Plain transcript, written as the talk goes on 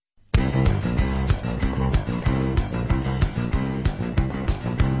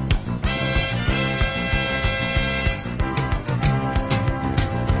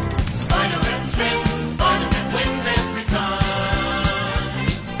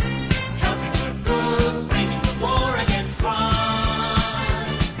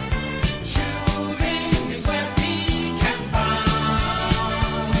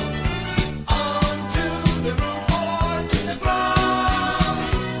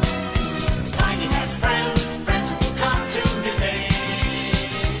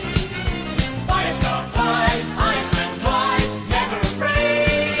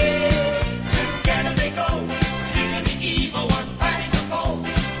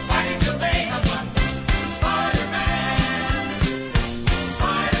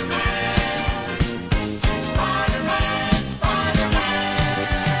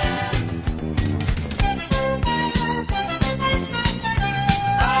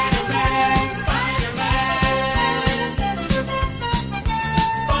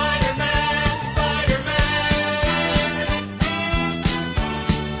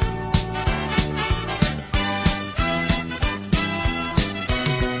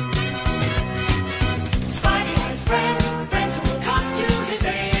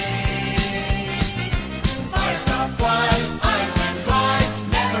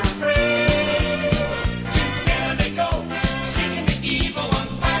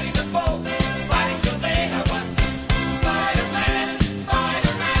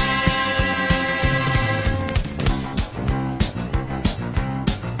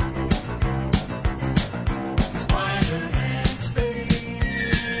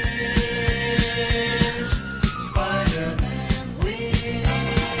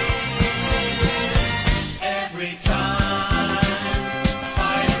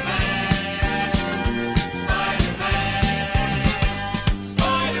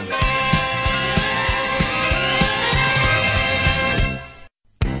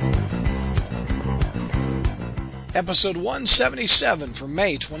episode 177 for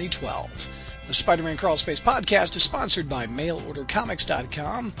May 2012. The Spider-Man Crawl Space podcast is sponsored by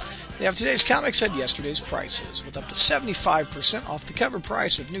MailOrderComics.com. They have today's comics at yesterday's prices, with up to 75% off the cover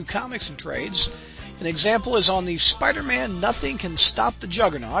price of new comics and trades. An example is on the Spider-Man Nothing Can Stop the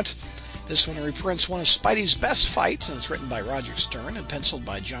Juggernaut. This one reprints one of Spidey's best fights, and it's written by Roger Stern and penciled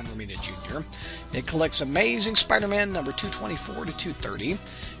by John Romita Jr. It collects Amazing Spider-Man number 224 to 230.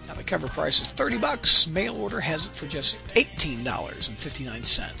 Now the cover price is $30. Mail order has it for just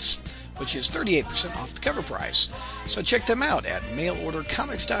 $18.59, which is 38% off the cover price. So check them out at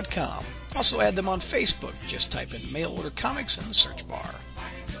mailordercomics.com. Also add them on Facebook. Just type in Mail Order Comics in the search bar.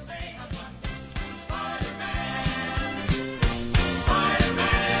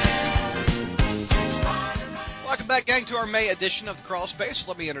 Welcome back, gang, to our May edition of the Crawl Space.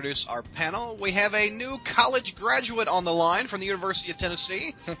 Let me introduce our panel. We have a new college graduate on the line from the University of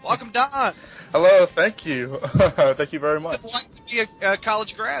Tennessee. Welcome, Don. Hello, thank you. Thank you very much. What's it like to be a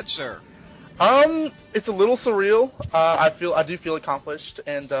college grad, sir? It's a little surreal. I do feel accomplished,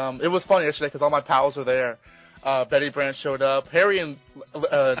 and it was fun yesterday because all my pals were there. Betty Brant showed up. Harry and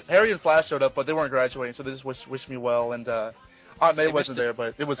Flash showed up, but they weren't graduating, so they just wished me well. And Aunt May wasn't there,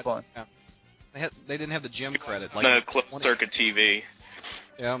 but it was fun. Yeah. They didn't have the gym credit. Like no closed circuit TV.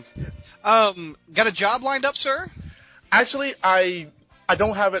 Yeah. Got a job lined up, sir? Actually, I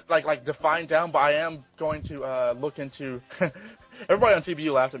don't have it like defined down, but I am going to look into. Everybody on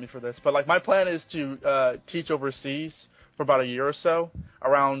TBU laughed at me for this, but like my plan is to teach overseas for about a year or so,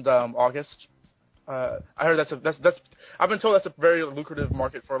 around August. I heard that's I've been told that's a very lucrative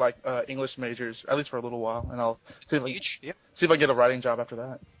market for like English majors, at least for a little while, and I'll see if I get a writing job after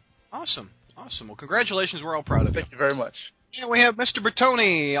that. Awesome. Well, congratulations. We're all proud of you. Thank you very much. And we have Mr.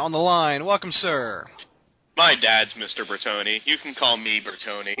 Bertoni on the line. Welcome, sir. My dad's Mr. Bertoni. You can call me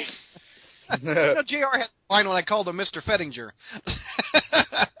Bertoni. JR had a line when I called him Mr. Fettinger.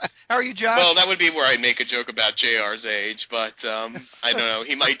 How are you, Josh? Well, that would be where I make a joke about JR's age, but I don't know.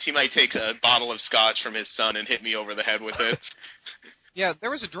 He might take a bottle of scotch from his son and hit me over the head with it. Yeah, there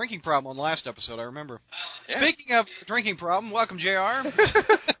was a drinking problem on the last episode, I remember. Yeah. Speaking of drinking problem, welcome, JR.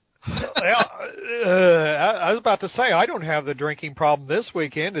 I was about to say, I don't have the drinking problem this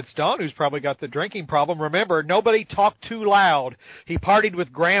weekend. It's Don who's probably got the drinking problem. Remember, nobody talked too loud. He partied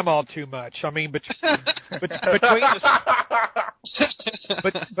with Grandma too much. I mean,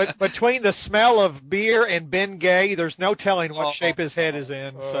 between the smell of beer and Ben Gay, there's no telling what shape his head is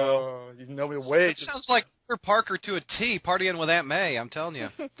in. So you know me wait. It sounds like Peter Parker to a T, partying with Aunt May, I'm telling you.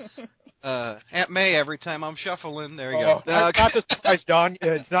 Aunt May every time I'm shuffling. There you go. Not the surprise, Don.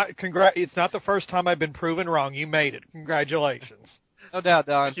 It's not the first time I've been proven wrong. You made it. Congratulations. No doubt,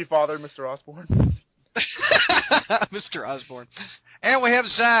 Don. Thank you, Father, Mr. Osborne. Mr. Osborne. And we have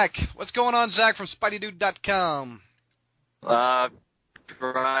Zach. What's going on, Zach, from SpideyDude.com?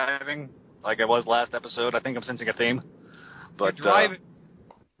 Driving, like I was last episode. I think I'm sensing a theme. But you're driving.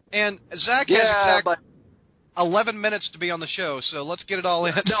 And Zach has exactly 11 minutes to be on the show, so let's get it all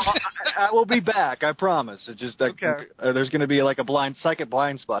in. No, I will be back. I promise. It just okay. There's going to be like a second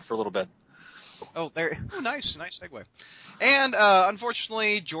blind spot for a little bit. Oh, there. Oh, nice segue. And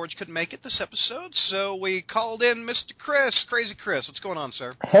unfortunately, George couldn't make it this episode, so we called in Mr. Chris, Crazy Chris. What's going on,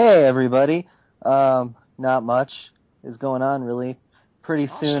 sir? Hey, everybody. Not much is going on, really. Pretty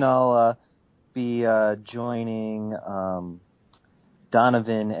soon I'll be joining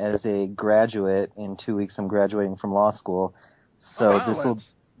Donovan as a graduate. In 2 weeks I'm graduating from law school. So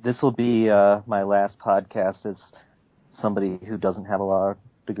this will be my last podcast as somebody who doesn't have a law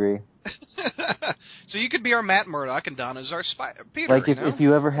degree. So you could be our Matt Murdock and Donna's our Peter. Like if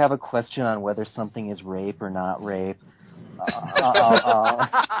you ever have a question on whether something is rape or not rape, I'll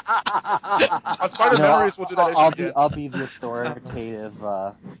be the authoritative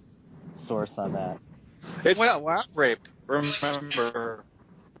source on that. It's rape. Remember.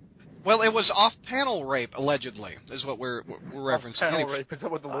 Well, it was off-panel rape, allegedly, is what we're referencing. Panel rape, is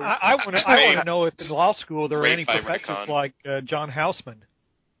that what the word? I want to know if in law school there are any professors like John Houseman.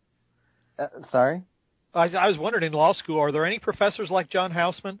 Sorry? I was wondering, in law school, are there any professors like John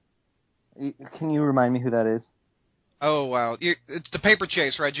Houseman? Can you remind me who that is? Oh, wow. It's the paper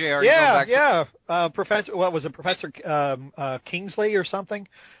chase, right, JR? Yeah. Professor, what was it, Professor Kingsley or something?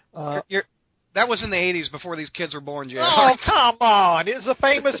 That was in the 80s before these kids were born, JR. Oh, come on. It was a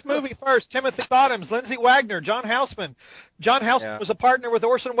famous movie first. Timothy Bottoms, Lindsay Wagner, John Houseman. John Houseman was a partner with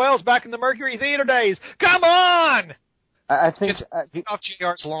Orson Welles back in the Mercury Theater days. Come on! I think off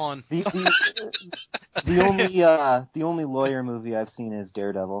JR's lawn. The only lawyer movie I've seen is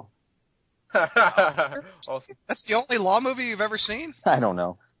Daredevil. Awesome. That's the only law movie you've ever seen? I don't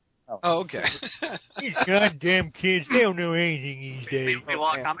know. Oh, okay. These goddamn kids, they don't know anything these days. Maybe a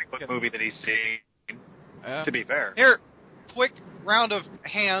long comic book movie that he's seen, to be fair. Here, quick round of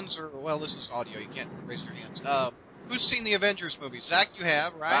hands, or, well, this is audio, you can't raise your hands. Who's seen the Avengers movie? Zach, you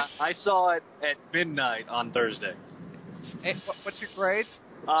have, right? I saw it at midnight on Thursday. Hey, what's your grade?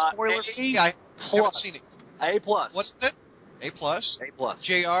 Spoiler. A+. I haven't seen it. A+. What's it? A+. A+.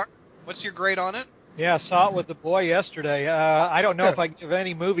 JR, what's your grade on it? Yeah, I saw it with the boy yesterday. I don't know if I give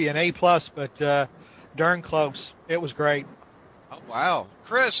any movie an A+, but darn close. It was great. Oh, wow.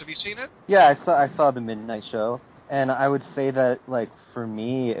 Chris, have you seen it? Yeah, I saw the Midnight Show, and I would say that, like, for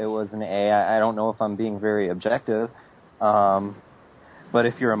me, it was an A. I don't know if I'm being very objective, but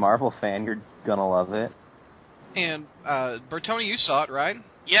if you're a Marvel fan, you're gonna love it. And, Bertoni, you saw it, right?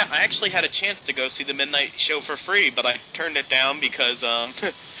 Yeah, I actually had a chance to go see the Midnight Show for free, but I turned it down because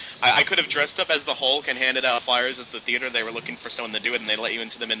I could have dressed up as the Hulk and handed out flyers at the theater. They were looking for someone to do it, and they let you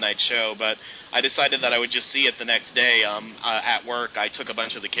into the Midnight Show. But I decided that I would just see it the next day. At work, I took a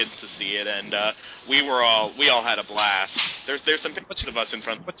bunch of the kids to see it, and we all had a blast. There's some pictures of us in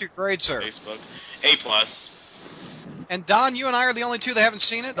front. What's your grade, sir? Facebook. A+. And Don, you and I are the only two that haven't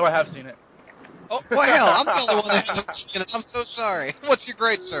seen it? No, I have seen it. Oh, well, hell, I'm the only one that hasn't seen it. I'm so sorry. What's your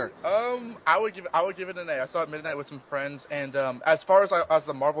grade, sir? I would give it an A. I saw it midnight with some friends, and as far as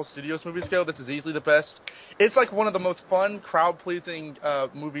the Marvel Studios movies go, this is easily the best. It's like one of the most fun, crowd-pleasing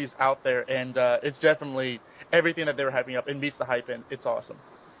movies out there, and it's definitely everything that they were hyping up. It meets the hype, and it's awesome.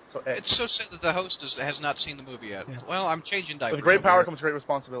 So it's so sad that the host has not seen the movie yet. Yeah. Well, I'm changing diapers. With great power comes great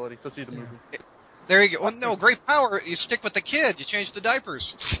responsibility, so see the movie. There you go. Well, no, great power. You stick with the kid. You change the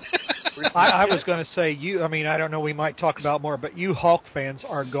diapers. I was going to say, I don't know, we might talk about more, but you Hulk fans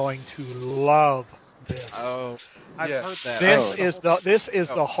are going to love this. Oh, I've heard that. This is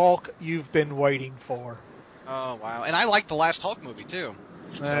the Hulk you've been waiting for. Oh, wow. And I like the last Hulk movie, too.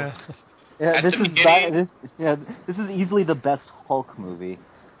 This is easily the best Hulk movie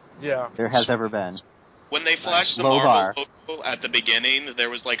there has ever been. When they flashed the Marvel logo at the beginning, there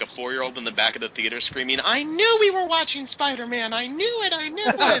was like a 4-year-old in the back of the theater screaming, "I knew we were watching Spider-Man! I knew it! I knew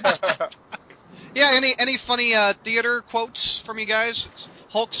it!" Yeah, any funny theater quotes from you guys?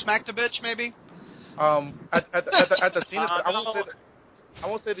 Hulk smacked a bitch, maybe? At the scene, I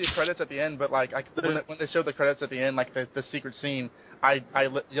won't say the credits at the end, but like when they showed the credits at the end, like the secret scene, I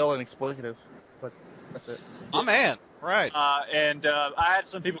yell an expletive, but that's it. Oh man, right. And I had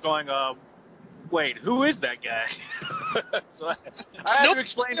some people going, wait, who is that guy? So I had to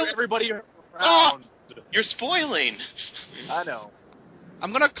explain to everybody around. Oh, you're spoiling. I know.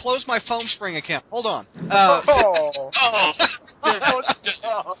 I'm going to close my foam spring account. Hold on. And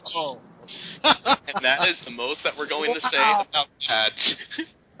that is the most that we're going to say about that.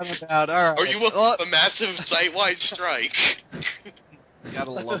 All right. Or you will have a massive site-wide strike.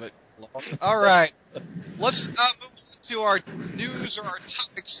 Gotta love it. All right. Let's move to our news or our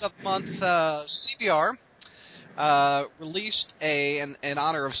topics of the month. CBR released in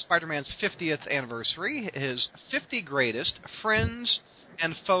honor of Spider-Man's 50th anniversary, his 50 greatest friends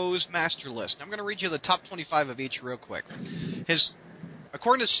and foes master list. I'm going to read you the top 25 of each real quick.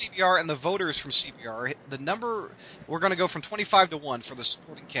 According to CBR and the voters from CBR, the number, we're going to go from 25 to 1 for the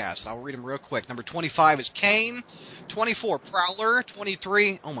supporting cast. I'll read them real quick. Number 25 is Kane. 24, Prowler.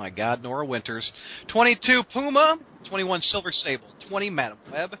 23, oh my God, Nora Winters. 22, Puma. 21, Silver Sable. 20, Madam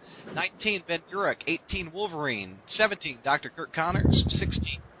Web. 19, Ben Urich. 18, Wolverine. 17, Dr. Kirk Connors.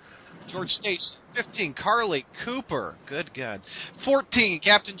 16, George Stacy. 15, Carly Cooper. Good God. 14,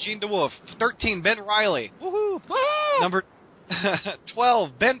 Captain Gene DeWolf. 13, Ben Reilly. Woohoo! Number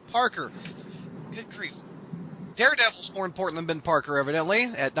 12, Ben Parker. Good grief. Daredevil's more important than Ben Parker,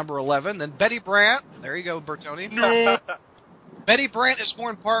 evidently, at number 11. Then Betty Brant. There you go, Bertoni. Betty Brant is more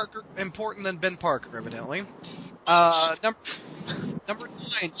important than Ben Parker, evidently. Number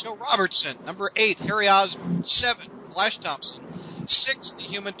 9, Joe Robertson. Number 8, Harry Osborn. 7, Flash Thompson. 6, The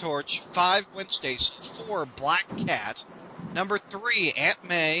Human Torch. 5, Gwen Stacy. 4, Black Cat. Number 3, Aunt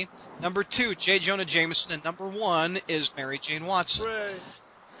May. Number 2, J. Jonah Jameson. And number 1 is Mary Jane Watson. Hooray.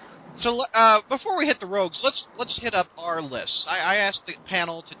 So before we hit the rogues, let's hit up our lists. I asked the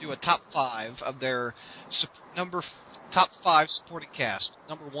panel to do a top 5 of their top 5 supporting cast.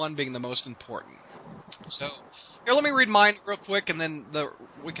 Number 1 being the most important. So here, let me read mine real quick, and then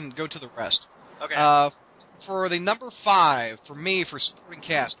we can go to the rest. Okay. For the number 5, for me, for supporting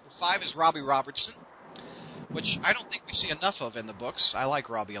cast, number 5 is Robbie Robertson, which I don't think we see enough of in the books. I like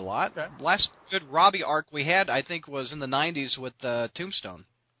Robbie a lot. Okay. Last good Robbie arc we had, I think, was in the 90s with Tombstone.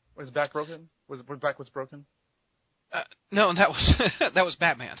 Was his back broken? Was back broken? No, that was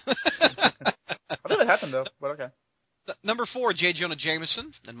Batman. I think that happened though, but okay. Number 4, J. Jonah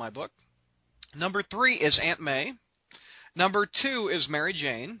Jameson, in my book. Number 3 is Aunt May. Number 2 is Mary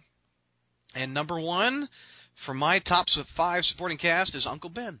Jane. And number 1, for my tops of 5 supporting cast, is Uncle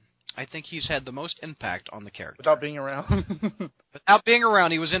Ben. I think he's had the most impact on the character. Without being around. Without being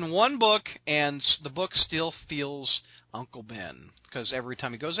around. He was in one book, and the book still feels Uncle Ben. Because every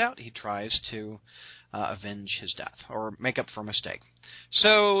time he goes out, he tries to avenge his death or make up for a mistake.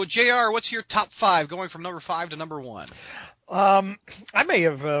 So, JR, what's your top 5 going from number 5 to number 1? I may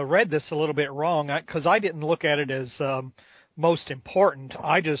have read this a little bit wrong because I didn't look at it as most important.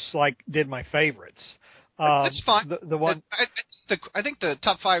 I just did my favorites. That's fine. The one I think the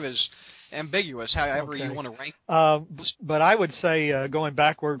top 5 is ambiguous, however you want to rank. But I would say going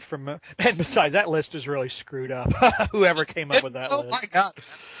backward from, and besides, that list is really screwed up. Whoever came up with that list. Oh my God.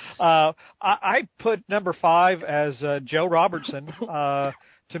 I put number 5 as Joe Robertson.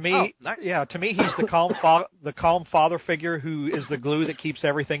 To me, nice. Yeah, to me, he's the calm father figure who is the glue that keeps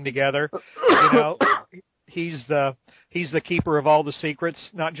everything together. He's the keeper of all the secrets,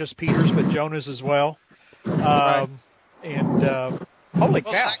 not just Peter's but Jonah's as well. Holy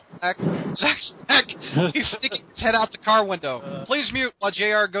cow! Zach, he's sticking his head out the car window. Please mute while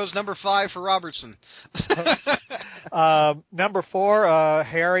JR goes number 5 for Robertson. Number 4,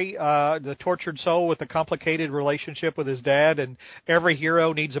 Harry, the tortured soul with a complicated relationship with his dad, and every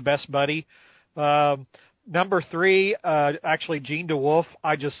hero needs a best buddy. Number 3, actually Jean DeWolf.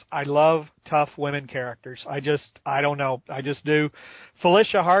 I love tough women characters. I don't know. I just do.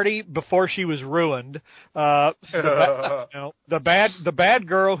 Felicia Hardy before she was ruined. The bad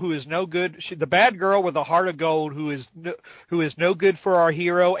girl who is no good. The bad girl with a heart of gold who is no good for our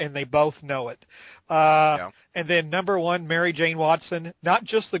hero, and they both know it. And then number 1, Mary Jane Watson, not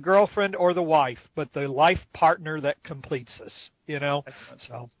just the girlfriend or the wife, but the life partner that completes us.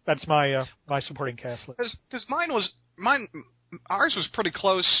 So that's my supporting cast list. Because ours was pretty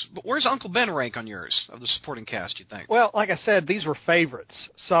close. But where's Uncle Ben rank on yours of the supporting cast? You think? Well, like I said, these were favorites,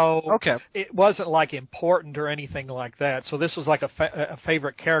 so okay. It wasn't important or anything like that. So this was like a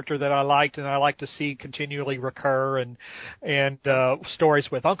favorite character that I liked, and I like to see continually recur and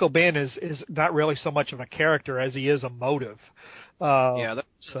stories with. Uncle Ben is not really so much of a character as he is a motive. That's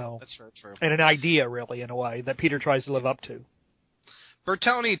very true. And an idea, really, in a way that Peter tries to live up to.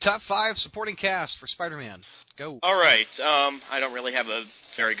 Bertoni, top 5 supporting cast for Spider-Man. Go. All right. I don't really have a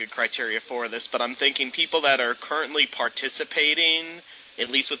very good criteria for this, but I'm thinking people that are currently participating,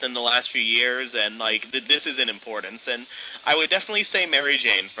 at least within the last few years, and this is in importance. And I would definitely say Mary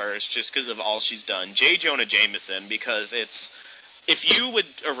Jane first, just because of all she's done. J. Jonah Jameson, because if you would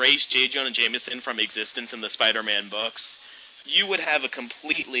erase J. Jonah Jameson from existence in the Spider-Man books, you would have a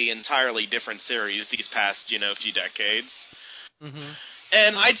completely, entirely different series these past, few decades. Mm-hmm.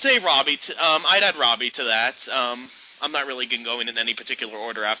 And I'd say Robbie. I'd add Robbie to that. I'm not really going to go in any particular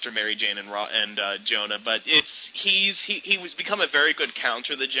order after Mary Jane and Jonah, but he was become a very good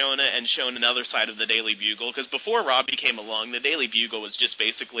counter to Jonah and shown another side of the Daily Bugle. Because before Robbie came along, the Daily Bugle was just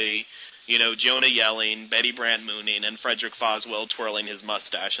basically, Jonah yelling, Betty Brant mooning, and Frederick Foswell twirling his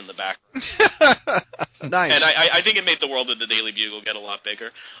mustache in the back. Nice. And I think it made the world of the Daily Bugle get a lot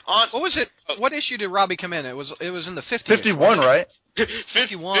bigger. What was it? What issue did Robbie come in? It was in the 50s. 51, right?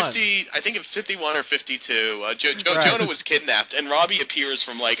 51. I think it was 51 or 52. Jonah was kidnapped, and Robbie appears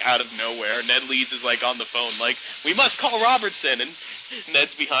from out of nowhere. Ned Leeds is on the phone, we must call Robertson, and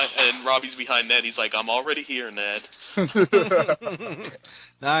Ned's behind, and Robbie's behind Ned. He's like, I'm already here, Ned.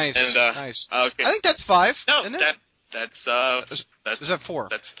 Nice. And, nice. Okay. I think that's 5. No, isn't it? That's is that 4?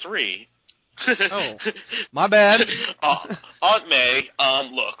 That's 3. Oh, my bad. Aunt May,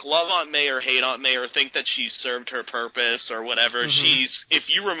 look, love Aunt May or hate Aunt May or think that she's served her purpose or whatever, Mm-hmm. if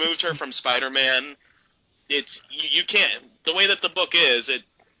you removed her from Spider-Man, you can't, the way that the book is,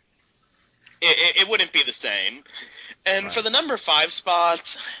 it wouldn't be the same. And Right. for the number 5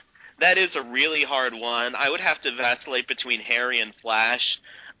 spots, that is a really hard one. I would have to vacillate between Harry and Flash.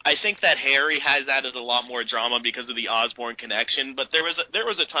 I think that Harry has added a lot more drama because of the Osborn connection, but there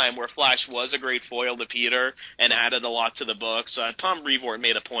was a time where Flash was a great foil to Peter and added a lot to the books. Tom Brevoort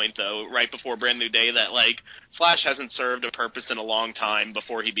made a point, though, right before Brand New Day, that, Flash hasn't served a purpose in a long time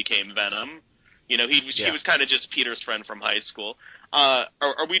before he became Venom. He was kind of just Peter's friend from high school.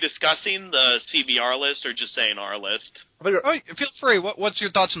 Are we discussing the CBR list or just saying our list? Oh, feel free. What's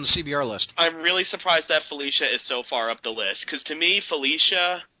your thoughts on the CBR list? I'm really surprised that Felicia is so far up the list, because to me,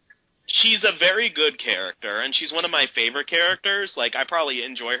 Felicia, she's a very good character, and she's one of my favorite characters. I probably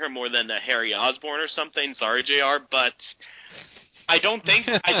enjoy her more than Harry Osborn or something. Sorry, JR, but I think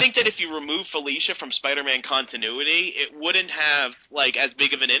that if you remove Felicia from Spider-Man continuity, it wouldn't have like as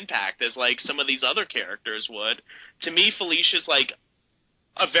big of an impact as like some of these other characters would. To me, Felicia's like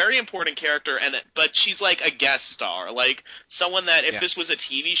a very important character, but she's like a guest star, like someone that if this was a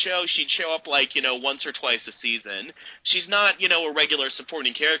TV show, she'd show up like once or twice a season. She's not a regular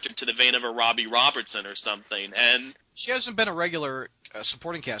supporting character to the vein of a Robbie Robertson or something, and she hasn't been a regular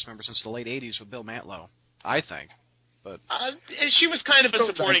supporting cast member since the late '80s with Bill Mantlo, I think. But she was kind of a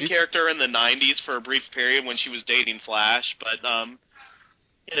supporting character in the '90s for a brief period when she was dating Flash, but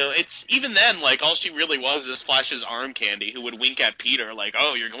it's even then, like, all she really was is Flash's arm candy who would wink at Peter like,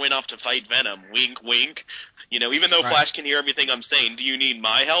 oh, you're going off to fight Venom, wink, wink. Even though Flash can hear everything I'm saying, do you need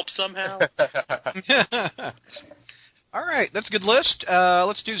my help somehow? All right, that's a good list.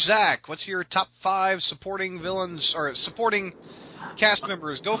 Let's do Zach. What's your top 5 supporting villains, or supporting cast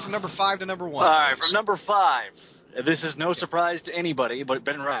members? Go from number 5 to number 1. All right, from number 5. This is no surprise to anybody but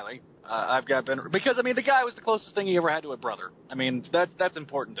Ben Reilly. I've got Ben, because I mean the guy was the closest thing he ever had to a brother. I mean that's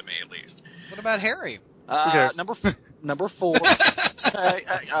important to me at least. What about Harry? Number 4.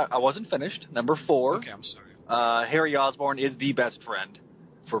 I wasn't finished. Number 4. Okay, I'm sorry. Harry Osborn is the best friend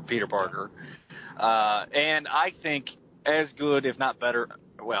for Peter Parker, and I think as good, if not better,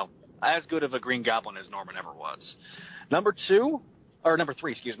 as good of a Green Goblin as Norman ever was. Number 3,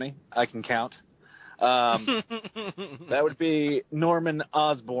 excuse me. I can count. That would be Norman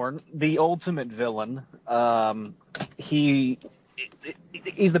Osborn, the ultimate villain. He's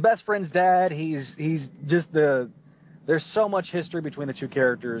the best friend's dad. He's just there's so much history between the two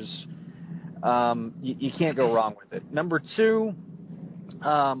characters. You can't go wrong with it. Number 2,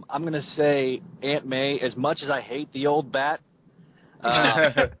 I'm going to say Aunt May. As much as I hate the old bat,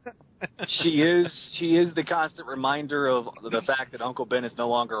 she is the constant reminder of the fact that Uncle Ben is no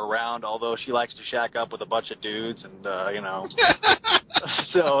longer around, although she likes to shack up with a bunch of dudes and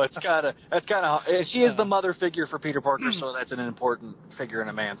so that's kind of she is the mother figure for Peter Parker, so that's an important figure in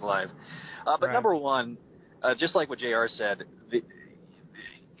a man's life. But number 1, just like what JR said,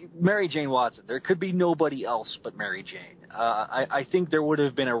 Mary Jane Watson. There could be nobody else but Mary Jane. I think there would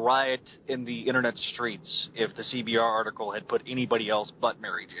have been a riot in the internet streets if the CBR article had put anybody else but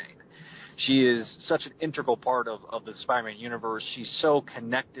Mary Jane. She is such an integral part of the Spider-Man universe. She's so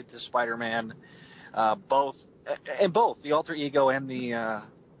connected to Spider-Man, both the alter ego and the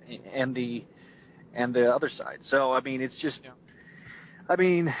other side. So I mean, it's just,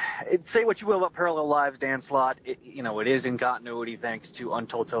 say what you will about Parallel Lives, Dan Slott. It is in continuity thanks to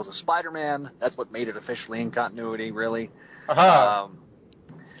Untold Tales of Spider-Man. That's what made it officially in continuity, really.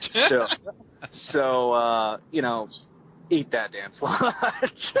 Eat that, Dan Slott.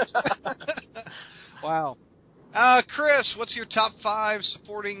 Wow. Chris, what's your top 5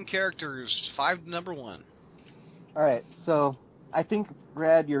 supporting characters? 5 to number 1. All right, so I think,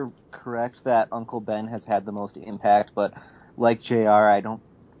 Brad, you're correct that Uncle Ben has had the most impact, but like JR, I don't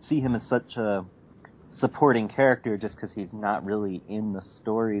see him as such a supporting character just because he's not really in the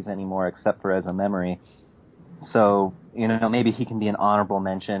stories anymore except for as a memory. So, maybe he can be an honorable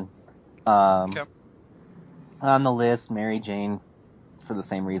mention. Okay. On the list, Mary Jane, for the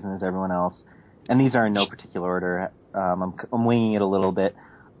same reason as everyone else. And these are in no particular order. I'm winging it a little bit.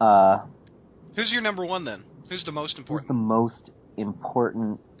 Who's your number 1, then? Who's the most important? Who's the most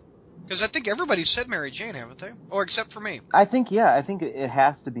important? Because I think everybody said Mary Jane, haven't they? Or except for me. I think it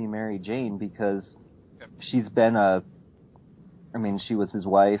has to be Mary Jane because she's been she was his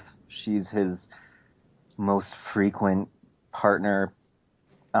wife. She's his most frequent partner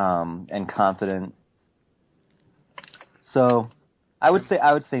and confidant. So I would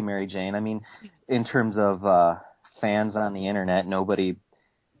say Mary Jane. I mean, in terms of fans on the internet, nobody,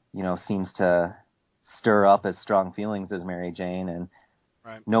 seems to stir up as strong feelings as Mary Jane, and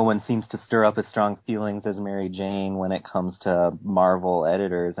no one seems to stir up as strong feelings as Mary Jane when it comes to Marvel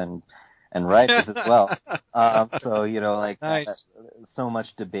editors and writers as well. Nice. So much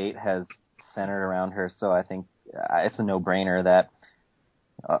debate has centered around her. So I think it's a no-brainer that,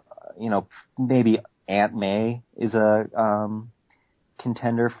 maybe Aunt May is a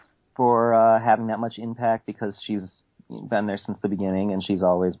contender for having that much impact because she's been there since the beginning and she's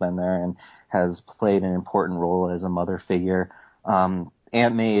always been there and has played an important role as a mother figure.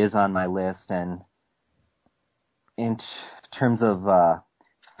 Aunt May is on my list, and in terms of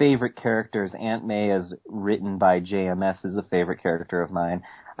favorite characters, Aunt May, as written by JMS, is a favorite character of mine.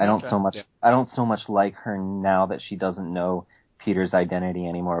 I don't so much like her now that she doesn't know Peter's identity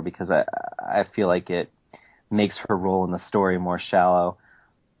anymore because I feel like it makes her role in the story more shallow.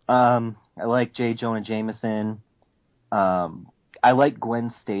 I like J. Jonah Jameson. I like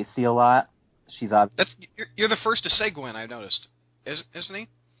Gwen Stacy a lot. She's You're the first to say Gwen, I noticed. isn't he?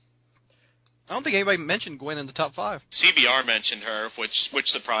 I don't think anybody mentioned Gwen in the top 5. CBR mentioned her, which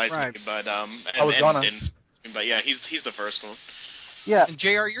surprised Right. me, but I was gonna. but yeah, he's the first one. Yeah. And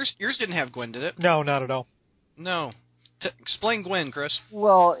JR, yours didn't have Gwen, did it? No, not at all. No. Explain Gwen, Chris.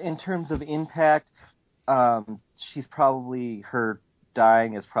 Well, in terms of impact, she's probably, her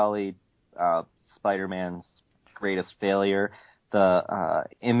dying is probably Spider-Man's greatest failure. The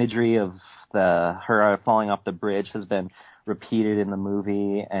imagery of her falling off the bridge has been repeated in the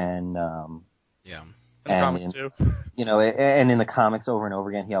movie, and Yeah. In the comics too. And in the comics over and over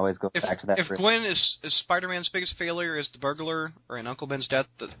again, he always goes back to that. If Gwen is Spider-Man's biggest failure, is the burglar or in Uncle Ben's death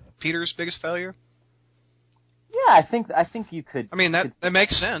Peter's biggest failure? Yeah, I think you could. I mean, that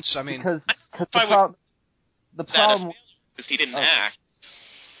makes sense. I mean, because the That problem is he didn't act.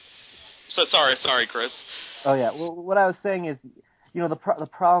 So sorry, Chris. Oh yeah. Well, what I was saying is, the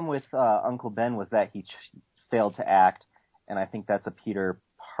problem with Uncle Ben was that he failed to act, and I think that's a Peter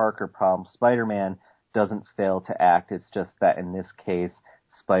Parker problem. Spider-Man doesn't fail to act. It's just that in this case,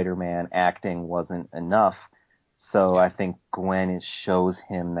 Spider-Man acting wasn't enough. So I think Gwen shows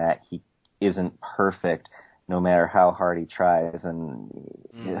him that he isn't perfect, no matter how hard he tries, and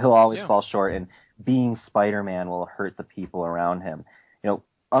he'll always fall short. And being Spider-Man will hurt the people around him.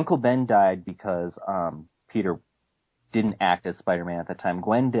 Uncle Ben died because Peter didn't act as Spider-Man at the time.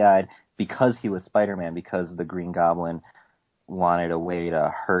 Gwen died because he was Spider-Man, because the Green Goblin wanted a way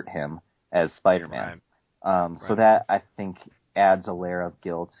to hurt him as Spider-Man. Right. So that, I think, adds a layer of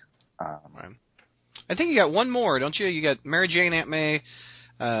guilt. Right. I think you got one more, don't you? You got Mary Jane, Aunt May,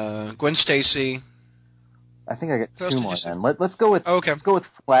 Gwen Stacy. I think I got Who else two did more you say? then. Let's go with let's go with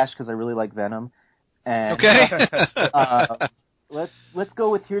Flash because I really like Venom. And, Okay. Let's go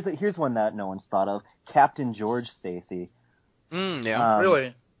with here's one that no one's thought of. Captain George Stacy. Yeah.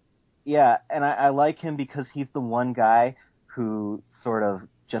 Really? Yeah, and I like him because he's the one guy who sort of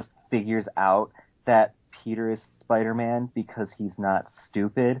just figures out that Peter is Spider-Man because he's not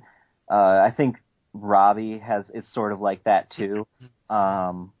stupid. I think Robbie is sort of like that too.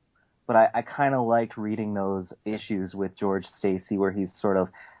 But I kind of liked reading those issues with George Stacy where he's sort of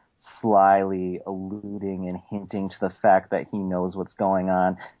slyly alluding and hinting to the fact that he knows what's going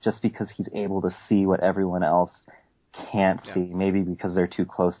on just because he's able to see what everyone else can't see. Maybe because they're too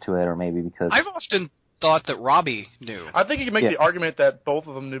close to it, or maybe because... I've often thought that Robbie knew. I think you can make the argument that both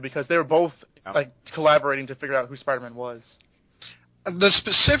of them knew because they were both collaborating to figure out who Spider-Man was. The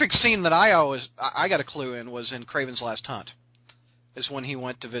specific scene that I got a clue in was in Kraven's Last Hunt. Is when he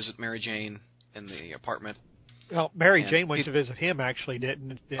went to visit Mary Jane in the apartment. Well, Mary Jane went to visit him, actually,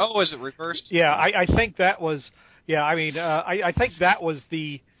 didn't? Oh, is it reversed? Yeah, I think that was. Yeah, I mean, I think that was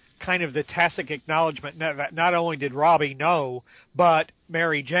the kind of the tacit acknowledgement that not only did Robbie know, but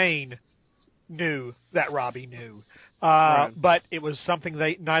Mary Jane knew that Robbie knew. Right. But it was something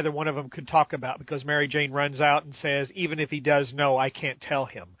neither one of them could talk about because Mary Jane runs out and says, "Even if he does know, I can't tell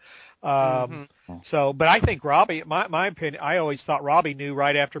him." So, but I think Robbie, my opinion, I always thought Robbie knew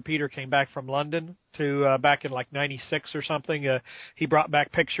right after Peter came back from London to back in like '96 or something. He brought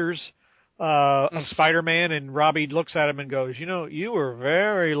back pictures of Spider-Man, and Robbie looks at him and goes, you were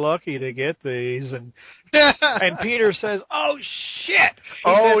very lucky to get these. And and Peter says, "Oh shit!"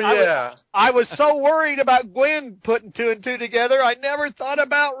 I was so worried about Gwen putting 2 and 2 together. I never thought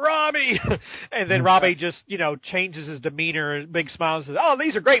about Robbie. And then Robbie just, changes his demeanor and big smile and says, "Oh,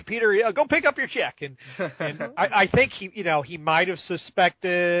 these are great, Peter. Go pick up your check." And I think he might have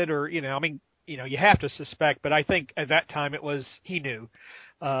suspected, or you have to suspect, but I think at that time it was he knew.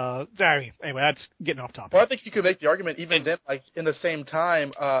 Anyway, that's getting off topic. Well, I think you could make the argument even then, like in the same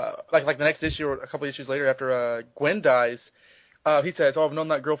time, like the next issue or a couple of issues later after Gwen dies, he says, "Oh, I've known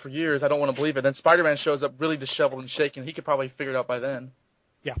that girl for years. I don't want to believe it." Then Spider-Man shows up really disheveled and shaken. He could probably figure it out by then.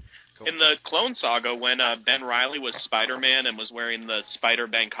 Yeah. Cool. In the Clone Saga, when Ben Reilly was Spider-Man and was wearing the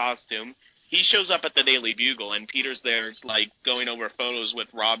Spider-Man costume, he shows up at the Daily Bugle, and Peter's there, like, going over photos with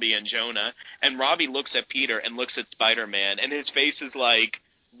Robbie and Jonah, and Robbie looks at Peter and looks at Spider-Man, and his face is, like,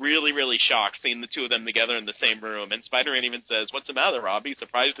 really, really shocked seeing the two of them together in the same room. And Spider-Man even says, "What's the matter, Robbie?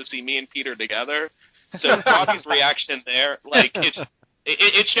 Surprised to see me and Peter together?" So Robbie's reaction there, like,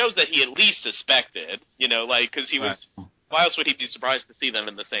 it shows that he at least suspected, because he was, why else would he be surprised to see them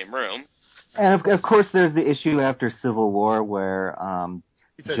in the same room? And of course there's the issue after Civil War where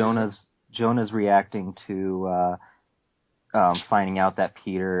Jonah's reacting to finding out that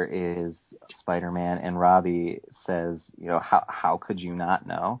Peter is Spider-Man, and Robbie says, how could you not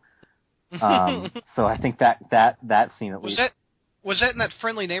know? So I think that scene at least. Was that in that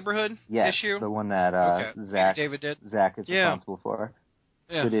Friendly Neighborhood issue? The one that David did. Zach is responsible for.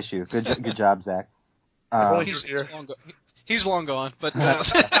 Yeah. Good issue. Good job, Zach. He's long gone, but...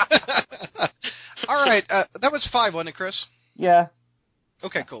 all right, that was 5, wasn't it, Chris? Yeah.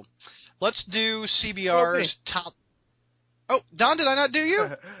 Okay, cool. Let's do CBR's top... Oh, Don, did I not do you?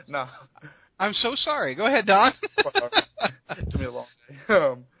 No. I'm so sorry. Go ahead, Don. It took me a long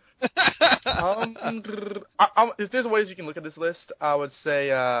day. If there's ways you can look at this list, I would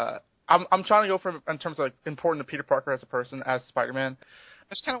say I'm trying to go for in terms of like, important to Peter Parker as a person, as Spider-Man.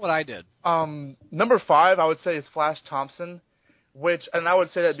 That's kind of what I did. Number 5, I would say, is Flash Thompson, and I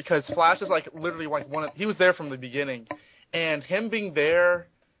would say that because Flash is like literally like he was there from the beginning, and him being there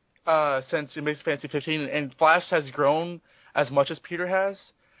since Amazing Fantasy 15, and Flash has grown as much as Peter has.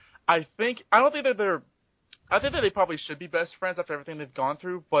 I think that they probably should be best friends after everything they've gone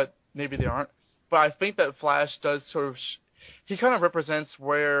through, but maybe they aren't. But I think that Flash does sort of he kind of represents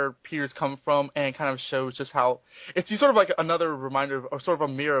where Peter's come from and kind of shows just how he's sort of like another reminder or sort of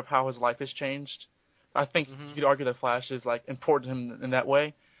a mirror of how his life has changed. I think you could argue that Flash is like important to him in that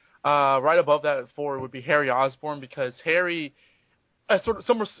way. Right above that at 4 would be Harry Osborn, because Harry, sort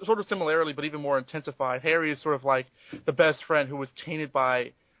of similarly, but even more intensified. Harry is sort of like the best friend who was tainted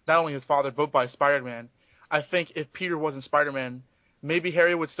by not only his father but by Spider-Man. I think if Peter wasn't Spider-Man, maybe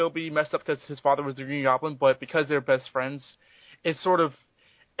Harry would still be messed up because his father was the Green Goblin, but because they're best friends, it's sort of...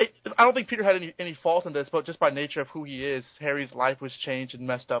 I don't think Peter had any fault in this, but just by nature of who he is, Harry's life was changed and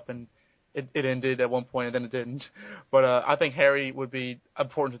messed up, and it ended at one point, and then it didn't. But I think Harry would be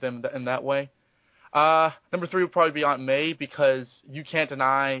important to them in that way. Number 3 would probably be Aunt May, because you can't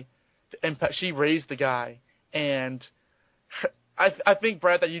deny the impact. She raised the guy, and... I think,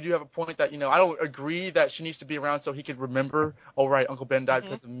 Brad, that you do have a point that, I don't agree that she needs to be around so he could remember, oh, right, Uncle Ben died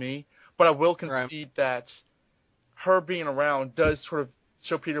because of me. But I will concede that her being around does sort of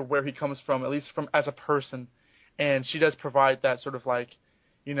show Peter where he comes from, at least from as a person. And she does provide that sort of like,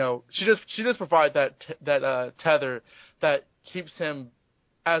 she does provide that tether that keeps him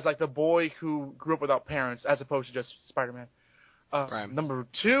as like the boy who grew up without parents as opposed to just Spider-Man. Number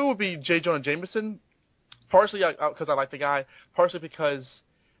 2 would be J. Jonah Jameson. Partially because I like the guy, partially because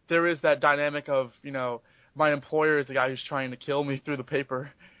there is that dynamic of, my employer is the guy who's trying to kill me through the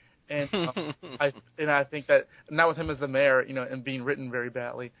paper. And I think that now with him as the mayor, and being written very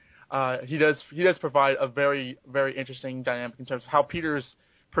badly, he does provide a very, very interesting dynamic in terms of how Peter's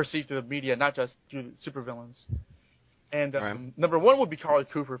perceived through the media, not just through supervillains. And number 1 would be Carly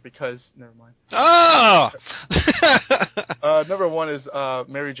Cooper, because never mind. Oh. Number 1 is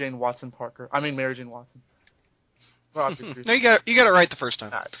Mary Jane Watson. Well, no, you got it right the first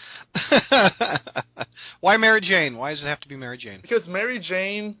time. Right. Why Mary Jane? Why does it have to be Mary Jane? Because Mary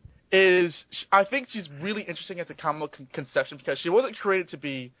Jane I think she's really interesting as a comic conception, because she wasn't created to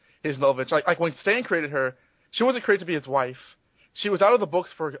be his love interest. Like when Stan created her, she wasn't created to be his wife. She was out of the books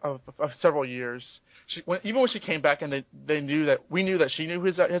for several years. Even when she came back and we knew that she knew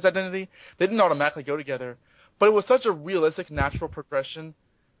his identity, they didn't automatically go together. But it was such a realistic, natural progression.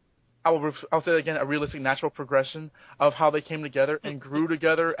 I'll say it again, a realistic, natural progression of how they came together and grew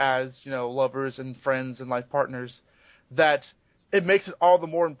together as, lovers and friends and life partners, that it makes it all the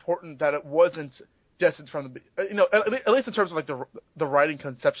more important that it wasn't destined from the, at least in terms of like the writing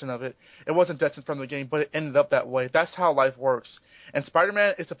conception of it, it wasn't destined from the beginning, but it ended up that way. That's how life works. And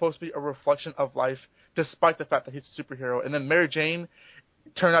Spider-Man is supposed to be a reflection of life, despite the fact that he's a superhero. And then Mary Jane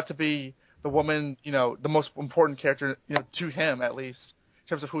turned out to be the woman, the most important character, to him at least, in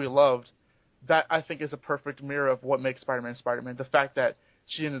terms of who he loved. That, I think, is a perfect mirror of what makes Spider-Man Spider-Man, the fact that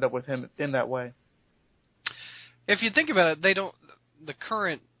she ended up with him in that way. If you think about it, the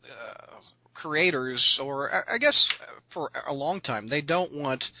current creators, or I guess for a long time, they don't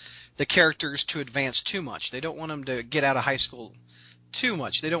want the characters to advance too much. They don't want them to get out of high school too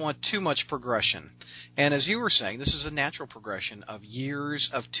much. They don't want too much progression. And as you were saying, this is a natural progression of years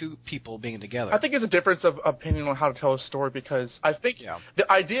of two people being together. I think it's a difference of opinion on how to tell a story, because I think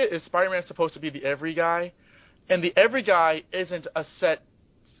the idea is Spider-Man is supposed to be the every guy, and the every guy isn't a set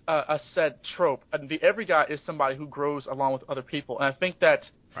trope. And the every guy is somebody who grows along with other people. And I think that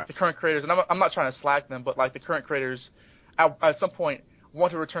the current creators, and I'm not trying to slack them, but like the current creators at some point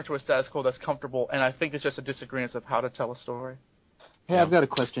want to return to a status quo that's comfortable, and I think it's just a disagreement of how to tell a story. Hey, I've got a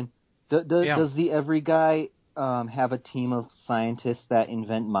question. Does the every guy have a team of scientists that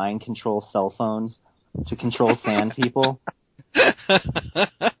invent mind control cell phones to control sand people?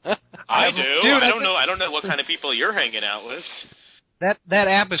 I do. Dude, I don't know what kind of people you're hanging out with. That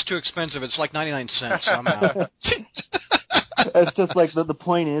app is too expensive. It's like 99 cents. I'm out. It's just like the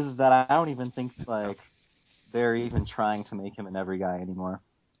point is that I don't even think like they're even trying to make him an every guy anymore.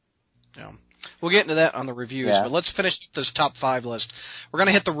 Yeah. We'll get into that on the reviews, Yeah. but let's finish this top 5 list. We're going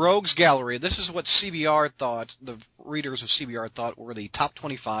to hit the Rogues Gallery. This is what CBR thought, the readers of CBR thought were the top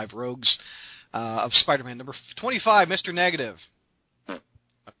 25 Rogues of Spider-Man. Number 25, Mr. Negative.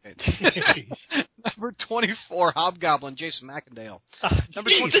 Okay. Number 24, Hobgoblin, Jason McIndale. Number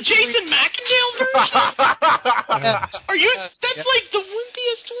The Jason McIndale version? Are you? That's like the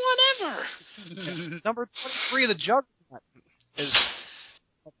wimpiest one ever. Number 23, the Juggernaut is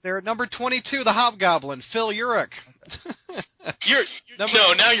up there. Number 22, the Hobgoblin, Phil Urich.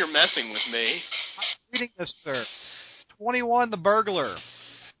 Now you're messing with me. Reading this, sir. 21, the Burglar.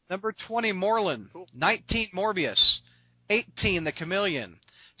 Number 20, Moreland. 19, Morbius. 18, the Chameleon.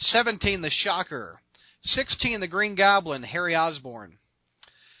 17, the Shocker. 16, the Green Goblin, Harry Osborn.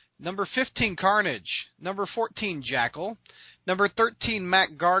 Number 15, Carnage. Number 14, Jackal. Number 13,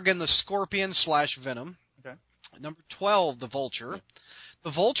 Mac Gargan, the Scorpion / Venom. Okay. Number 12, the Vulture.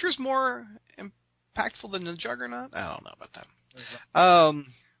 The Vulture's more impactful than the Juggernaut? I don't know about that.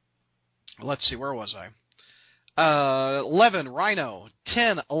 Let's see, where was I? 11, Rhino.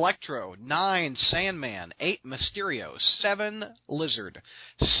 10, Electro. 9, Sandman. 8, Mysterio. 7, Lizard.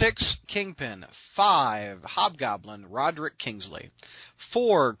 6, Kingpin. 5, Hobgoblin, Roderick Kingsley.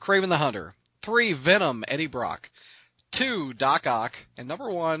 4, Kraven the Hunter. 3, Venom, Eddie Brock. 2, Doc Ock. And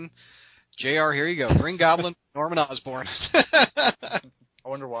number 1, JR, here you go, Green Goblin, Norman Osborn. I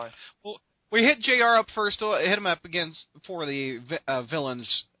wonder why. Well, we hit JR up first, hit him up again for the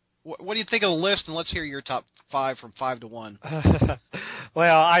villains. What do you think of the list? And let's hear your top 5 from 5 to 1.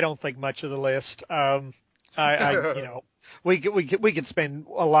 Well, I don't think much of the list. We could spend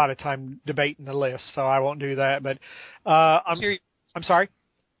a lot of time debating the list, so I won't do that. But I'm sorry.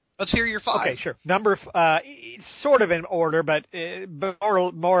 Let's hear your 5. Okay, sure. Number sort of in order, but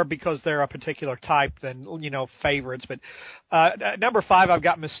more because they're a particular type than favorites. But number 5, I've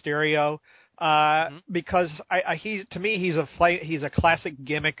got Mysterio. Because he's a classic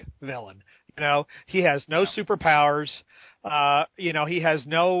gimmick villain. He has no superpowers. He has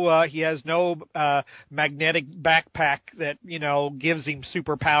no magnetic backpack that gives him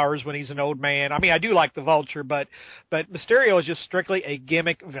superpowers when he's an old man. I mean, I do like the Vulture, but Mysterio is just strictly a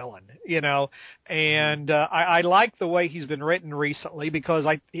gimmick villain. And I like the way he's been written recently because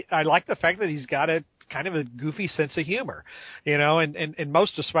I like the fact that he's got a kind of a goofy sense of humor, and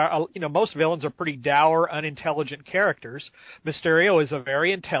most villains are pretty dour, unintelligent characters. Mysterio is a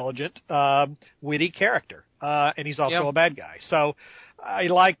very intelligent, witty character, and he's also a bad guy. So I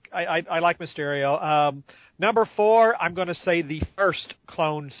like Mysterio. Number 4, I'm going to say the first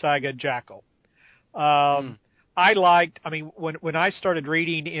Clone Saga Jackal. When I started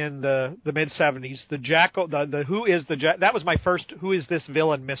reading in the mid-70s, the Jackal, the Who is the Jackal, that was my first Who is this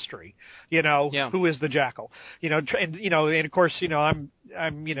villain mystery, Who is the Jackal, and of course, I'm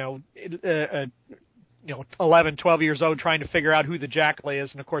 11, 12 years old trying to figure out who the Jackal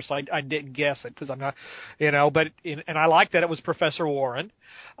is, and of course I didn't guess it because I'm not, and I liked that it was Professor Warren.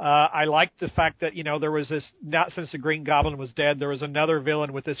 I liked the fact that, there was this, not since the Green Goblin was dead, there was another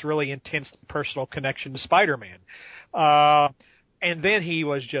villain with this really intense personal connection to Spider-Man. And then he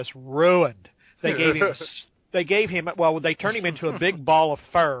was just ruined. They turned him into a big ball of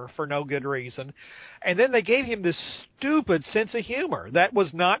fur for no good reason. And then they gave him this stupid sense of humor. That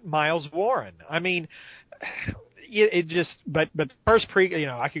was not Miles Warren. I mean, it just, but first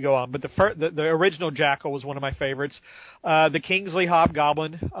I could go on, but the original Jackal was one of my favorites. The Kingsley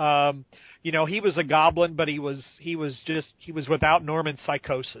Hobgoblin, he was a goblin, but he was without Norman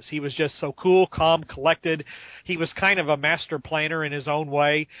psychosis. He was just so cool, calm, collected. He was kind of a master planner in his own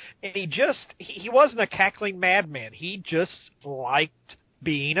way. And he wasn't a cackling madman. He just liked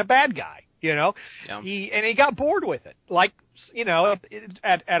being a bad guy. He got bored with it.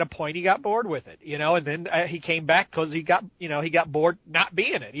 At a point he got bored with it, and then he came back because he got bored not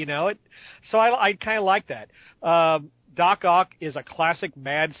being it, So I kind of like that. Doc Ock is a classic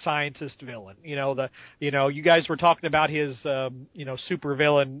mad scientist villain. You guys were talking about his, super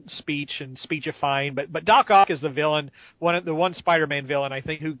villain speech and speechifying, but Doc Ock is the villain, the one Spider-Man villain I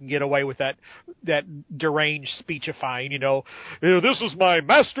think who can get away with that deranged speechifying. This is my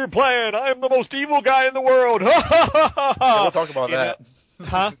master plan. I'm the most evil guy in the world. Yeah, we'll talk about that.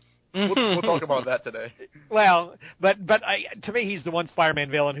 Huh? We'll talk about that today. Well, but to me, he's the one Spider-Man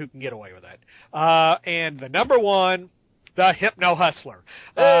villain who can get away with that. And the number 1, the Hypno Hustler.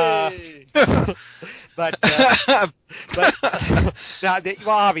 Hey!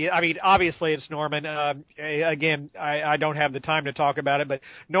 Obviously it's Norman. Again, I don't have the time to talk about it, but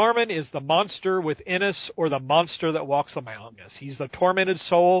Norman is the monster within us, or the monster that walks among us. He's the tormented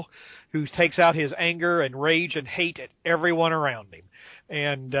soul who takes out his anger and rage and hate at everyone around him.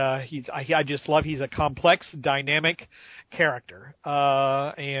 and I just love. He's a complex, dynamic character,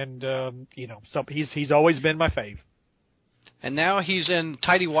 so he's always been my fave. And now he's in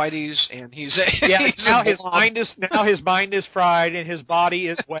tidy whities, and he's now his mind is fried, and his body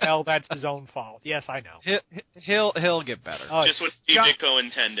is that's his own fault. Yes, I know. He'll get better. Just what Steve Ditko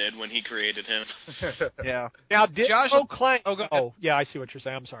intended when he created him. Yeah. Now, Ditko claim. Yeah, I see what you're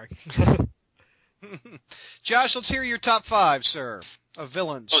saying. I'm sorry. Josh, let's hear your top 5, sir, of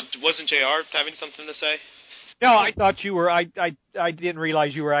villains. Oh, wasn't JR having something to say? No, I thought you were. I didn't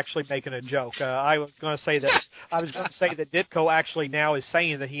realize you were actually making a joke. I was going to say that Ditko actually now is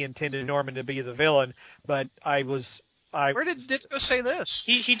saying that he intended Norman to be the villain, but Where did Ditko say this?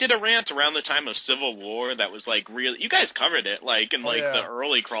 He did a rant around the time of Civil War that was like real. You guys covered it in the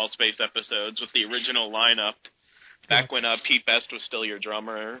early Crawl Space episodes with the original lineup. Back when Pete Best was still your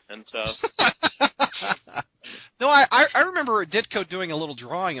drummer and stuff. No, I remember Ditko doing a little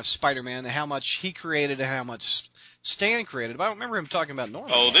drawing of Spider-Man and how much he created and how much Stan created, but I don't remember him talking about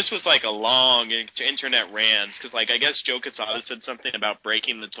Norman. Oh, this was like a long internet rant, because I guess Joe Quesada said something about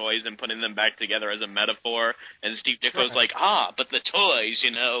breaking the toys and putting them back together as a metaphor, and Steve Ditko's like, but the toys,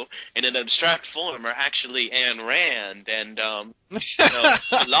 in an abstract form are actually Ayn Rand and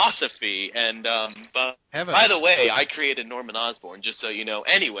philosophy, and but by the way, I created Norman Osborn, just so you know.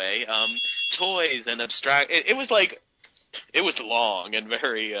 Anyway, toys and abstract, it was long and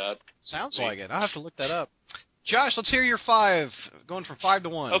very... Sounds like it. I'll have to look that up. Josh, let's hear your 5, going from 5 to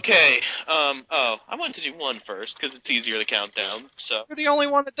 1. Okay. I wanted to do 1 first, because it's easier to count down. So you're the only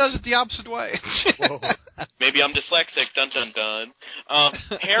one that does it the opposite way. Maybe I'm dyslexic. Dun, dun, dun.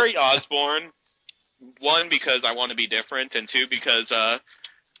 Harry Osborn, 1, because I want to be different, and 2, because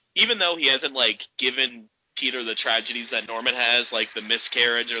even though he hasn't, given Peter the tragedies that Norman has, like the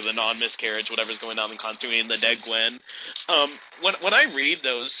miscarriage or the non-miscarriage, whatever's going on in continuity, and the dead Gwen, when I read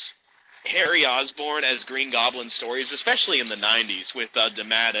those Harry Osborn as Green Goblin stories, especially in the 90s with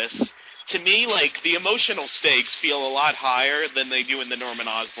DeMatteis, to me, the emotional stakes feel a lot higher than they do in the Norman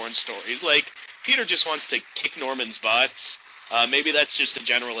Osborn stories. Peter just wants to kick Norman's butt. Maybe that's just a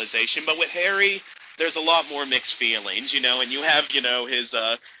generalization, but with Harry, there's a lot more mixed feelings, and you have, his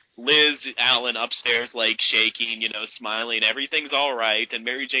Liz Allen upstairs, shaking, smiling, everything's all right, and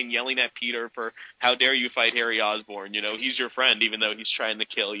Mary Jane yelling at Peter for, how dare you fight Harry Osborn, he's your friend even though he's trying to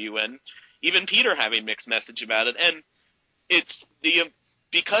kill you, and even Peter having mixed message about it, and it's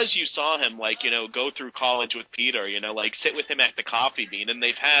because you saw him, go through college with Peter, sit with him at the coffee bean, and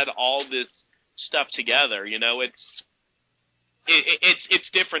they've had all this stuff together, it's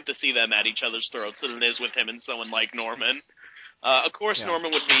different to see them at each other's throats than it is with him and someone like Norman. Of course, yeah.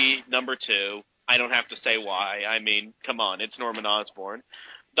 Norman would be number 2. I don't have to say why. I mean, come on, it's Norman Osborn.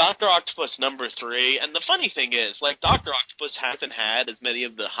 Dr. Octopus number 3, and the funny thing is, Dr. Octopus hasn't had as many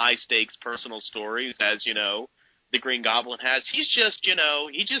of the high-stakes personal stories as, the Green Goblin has. He's just,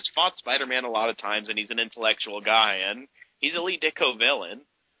 he just fought Spider-Man a lot of times, and he's an intellectual guy, and he's a Lee Ditko villain.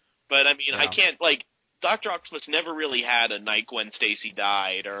 But, I mean, I can't, Dr. Octopus never really had a night Gwen Stacy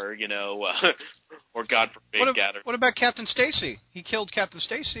died, or, or God forbid, what about Captain Stacy? He killed Captain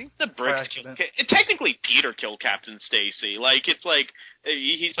Stacy. The bricks killed. Technically, Peter killed Captain Stacy. He's like,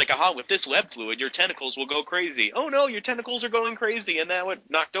 with this web fluid, your tentacles will go crazy. Oh no, your tentacles are going crazy, and now it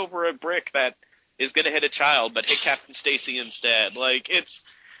knocked over a brick that is going to hit a child, but hit Captain Stacy instead.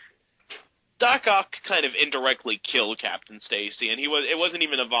 Doc Ock kind of indirectly killed Captain Stacy, and it wasn't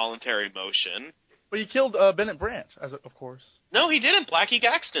even a voluntary motion. But he killed Bennett Brandt, of course. No, he didn't. Blackie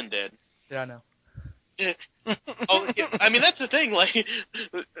Gaxton did. Yeah, I know. I mean, that's the thing.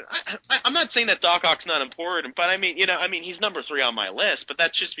 I'm not saying that Doc Ock's not important, but I mean, he's number 3 on my list. But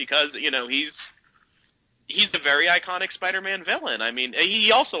that's just because he's a very iconic Spider-Man villain. I mean,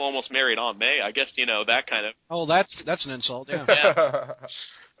 he also almost married Aunt May. I guess that kind of. Oh, that's an insult. Yeah.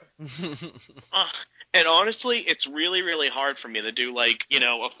 And honestly, it's really, really hard for me to do,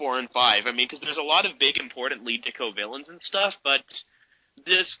 a 4 and 5. I mean, because there's a lot of big, important Lee Ditko villains and stuff, but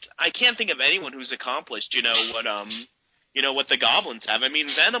I can't think of anyone who's accomplished, what the Goblins have. I mean,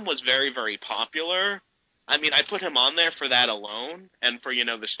 Venom was very, very popular. I mean, I put him on there for that alone, and for,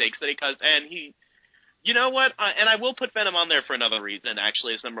 the stakes that he caused, and he... You know what? And I will put Venom on there for another reason,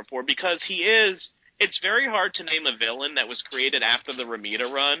 actually, as number 4, because he is... It's very hard to name a villain that was created after the Romita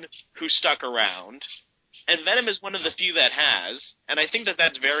run who stuck around. And Venom is one of the few that has, and I think that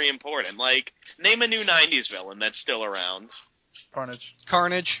that's very important. Name a new 90s villain that's still around. Carnage.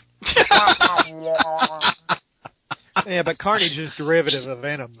 Yeah, but Carnage is derivative of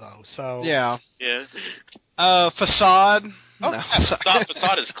Venom, though, so... Yeah. Yeah. Facade. Oh, no.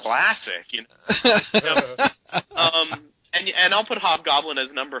 Facade is classic, and I'll put Hobgoblin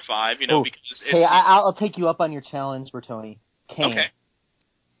as number 5. You know, Ooh. because Hey, I'll take you up on your challenge, Bertoni. Kane. Okay.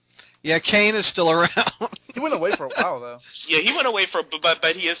 Yeah, Kane is still around. He went away for a while though. Yeah, he went away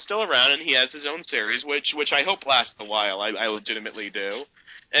but he is still around, and he has his own series, which I hope lasts a while. I legitimately do.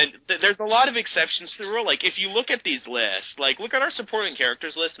 And there's a lot of exceptions to the rule. Like, if you look at these lists, like, look at our supporting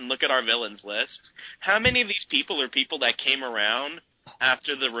characters list and look at our villains list. How many of these people are people that came around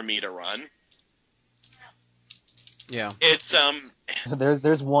after the Ramita run? Yeah. It's,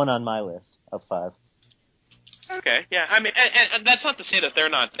 There's one on my list of 5. Okay, yeah. I mean, and that's not to say that they're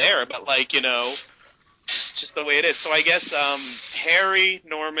not there, but, like, you know, it's just the way it is. So I guess Harry,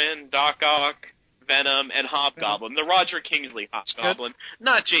 Norman, Doc Ock, Venom, and Hobgoblin. The Roger Kingsley Hobgoblin,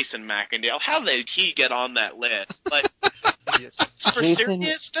 not Jason McIndale. How did he get on that list? Like, for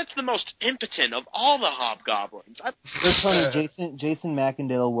serious? That's the most impotent of all the Hobgoblins. Jason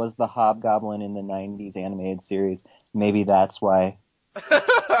McIndale was the Hobgoblin in the 90s animated series. Maybe that's why. He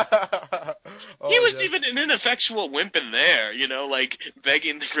was even an ineffectual wimp in there, you know, like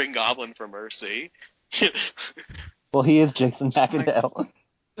begging the Green Goblin for mercy. Well, he is Jason McIndale.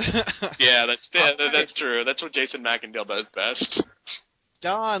 Yeah, that's true. That's what Jason McIndale does best.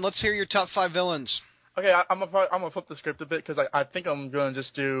 Don, let's hear your top 5 villains. Okay, I'm gonna flip the script a bit because I think I'm gonna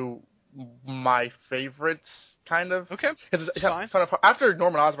just do my favorites, kind of. Okay, it's fine. Kind of, after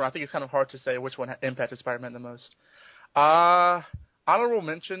Norman Osborn, I think it's kind of hard to say which one impacted Spider-Man the most. Honorable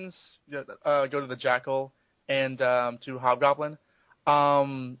mentions go to the Jackal and to Hobgoblin.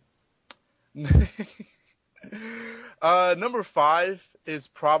 Number 5 is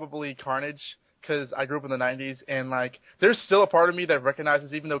probably Carnage, because I grew up in the 90s, and like there's still a part of me that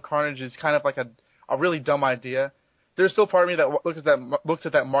recognizes, even though Carnage is kind of like a really dumb idea, there's still a part of me that looks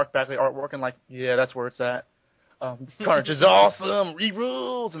at that Mark Bagley artwork and like, yeah, that's where it's at. Carnage is awesome, he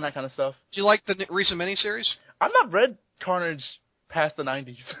rules, and that kind of stuff. Do you like the recent miniseries? I've not read Carnage past the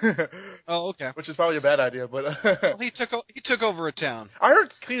 90s. Oh, okay. Which is probably a bad idea, but well, he took over a town. I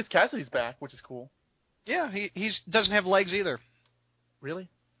heard Cletus Cassidy's back, which is cool. Yeah, he doesn't have legs either. Really?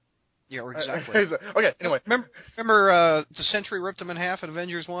 Yeah, exactly. Okay, anyway. Remember the Sentry ripped him in half in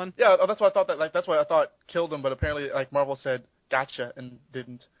Avengers 1? Yeah, that's why I thought that's why I thought killed him, but apparently like Marvel said gotcha and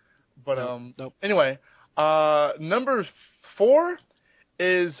didn't. But nope. Anyway, number 4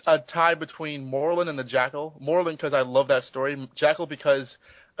 is a tie between Moreland and the Jackal. Moreland because I love that story. Jackal because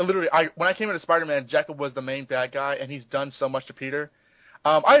literally when I came into Spider-Man, Jackal was the main bad guy, and he's done so much to Peter.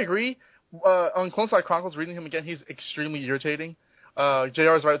 I agree. On Clone Side Chronicles, reading him again, he's extremely irritating.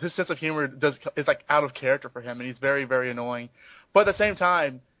 JR is right. His sense of humor is like out of character for him, and he's very, very annoying. But at the same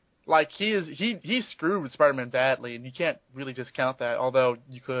time, like he screwed Spider-Man badly, and you can't really discount that. Although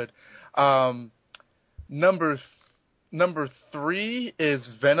you could. Number 3 is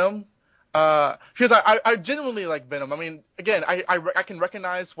Venom. Because I genuinely like Venom. I mean, again, I can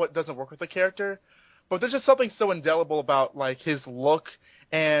recognize what doesn't work with the character, but there's just something so indelible about like his look.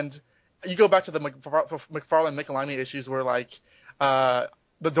 And you go back to the McFarlane Michelini issues where like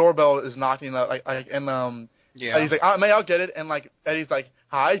the doorbell is knocking, and he's like, may I get it? And like Eddie's like,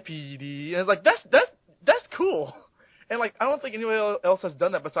 hi PD, and it's like that's cool. And like I don't think anyone else has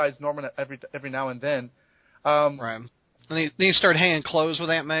done that besides Norman every now and then. Right. And then he started hanging clothes with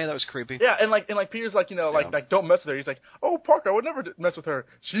Aunt May. That was creepy. Yeah, and Peter's like, like don't mess with her. He's like, oh Parker, I would never mess with her.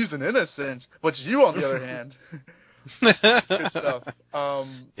 She's an innocent. But you, on the other hand. Good stuff.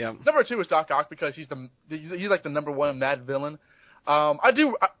 Number 2 is Doc Ock because he's like the number 1 mad villain.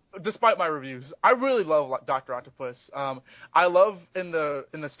 Despite my reviews, I really love Dr. Octopus. I love in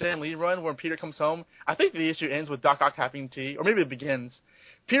the Stan Lee run when Peter comes home. I think the issue ends with Doc Ock having tea, or maybe it begins.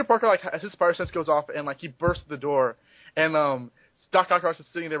 Peter Parker, like, his spider sense goes off, and like he bursts the door, and Doc Ock is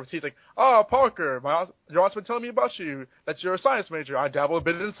sitting there with tea. He's like, "Oh, Parker, your aunt's been telling me about you. That you're a science major. I dabble a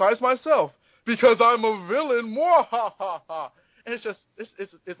bit in science myself because I'm a villain." Mwahaha. And it's a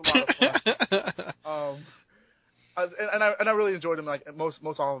lot of fun. And I really enjoyed him, like most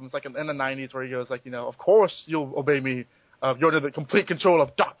all of them. It's like in the 90s where he goes like, of course you'll obey me. You're under the complete control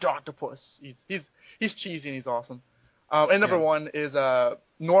of Dr. Octopus. He's cheesy and he's awesome. And number 1 is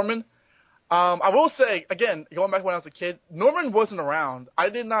Norman. I will say again, going back when I was a kid, Norman wasn't around. I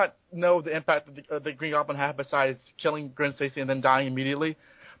did not know the impact that the Green Goblin had besides killing Gwen Stacy and then dying immediately.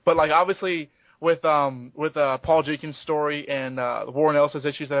 But like obviously with Paul Jenkins' story and Warren Ellis's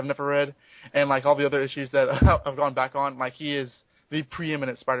issues that I've never read, and like all the other issues that I've gone back on, like he is the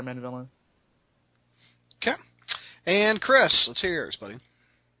preeminent Spider-Man villain. Okay. And Chris, let's hear yours, buddy.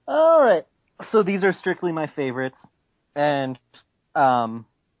 All right. So these are strictly my favorites, and I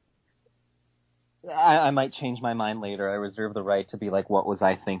might change my mind later. I reserve the right to be like, what was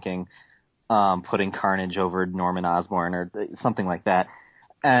I thinking? putting Carnage over Norman Osborn or something like that.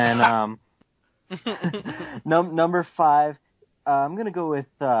 And number 5, I'm going to go with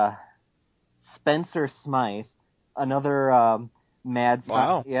Spencer Smythe, another mad.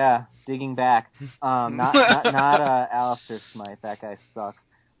 Wow. Yeah, digging back. Not Alistair Smythe. That guy sucks.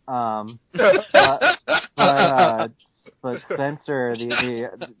 But Spencer,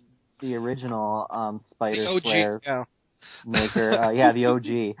 the original Spider the OG, Slayer yeah. maker, the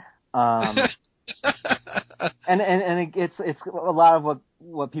OG. And it's a lot of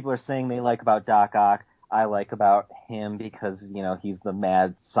what people are saying they like about Doc Ock. I like about him because he's the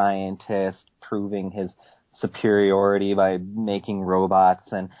mad scientist proving his superiority by making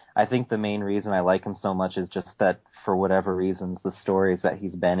robots, and I think the main reason I like him so much is just that for whatever reasons the stories that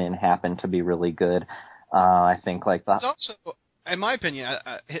he's been in happen to be really good. I think like that. Also, in my opinion,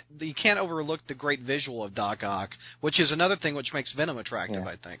 you can't overlook the great visual of Doc Ock, which is another thing which makes Venom attractive.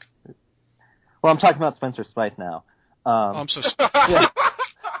 Yeah. I think. Well, I'm talking about Spencer Smythe now. I'm so sorry. Yeah.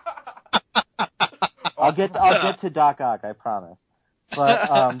 I'll get to Doc Ock, I promise. But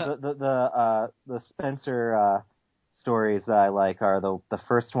the Spencer stories that I like are the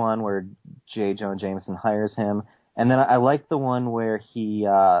first one where J. Jonah Jameson hires him, and then I like the one where he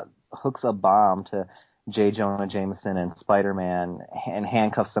hooks a bomb to J. Jonah Jameson and Spider-Man and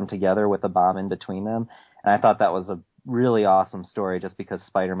handcuffs them together with a bomb in between them. And I thought that was a really awesome story just because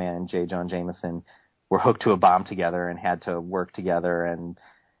Spider-Man and J. Jonah Jameson were hooked to a bomb together and had to work together. And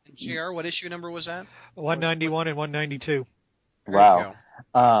JR, what issue number was that? 191 and 192. wow.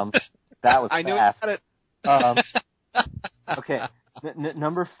 That was I knew fast. you got it. Okay.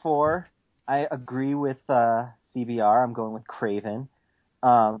 Number 4, I agree with CBR. I'm going with Kraven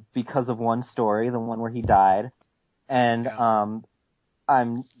because of one story, the one where he died. And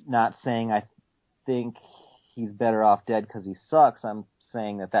I'm not saying I think he's better off dead because he sucks. I'm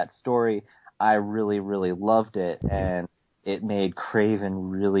saying that story, I really, really loved it, and it made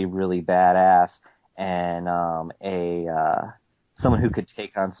Kraven really, really badass, and someone who could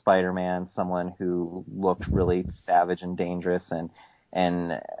take on Spider-Man, someone who looked really savage and dangerous,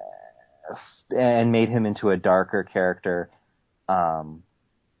 and made him into a darker character, so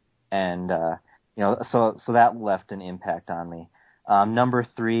that left an impact on me. Number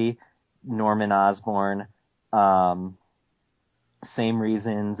 3, Norman Osborn. Same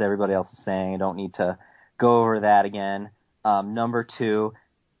reasons everybody else is saying. I don't need to go over that again. Number 2,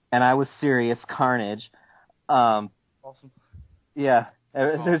 and I was serious, Carnage. Awesome. Yeah,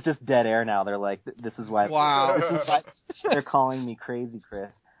 there's just dead air now. They're like, this is why. Wow. This is why they're calling me crazy,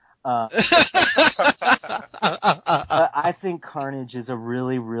 Chris. I think Carnage is a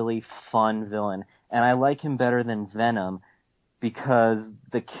really, really fun villain, and I like him better than Venom because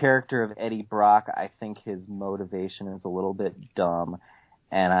the character of Eddie Brock, I think his motivation is a little bit dumb,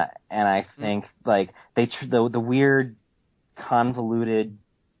 and I think like the weird, convoluted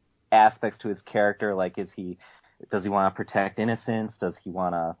aspects to his character, like does he want to protect innocence? Does he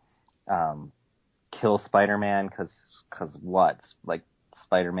want to kill Spider-Man? Because what? Like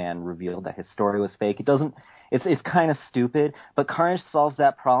Spider-Man revealed that his story was fake. It's kind of stupid, but Carnage solves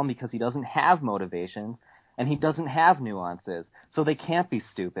that problem because he doesn't have motivations and he doesn't have nuances, so they can't be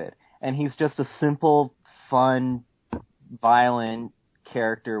stupid. And he's just a simple, fun, violent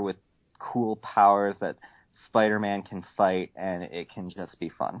character with cool powers that Spider-Man can fight, and it can just be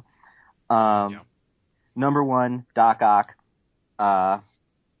fun. Number 1, Doc Ock,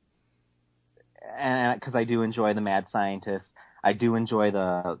 and because I do enjoy the mad scientist, I do enjoy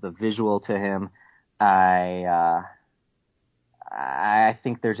the visual to him. I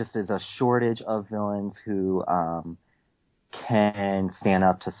think there just is a shortage of villains who can stand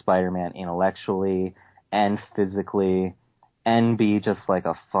up to Spider-Man intellectually and physically and be just like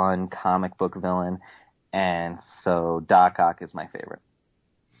a fun comic book villain. And so Doc Ock is my favorite.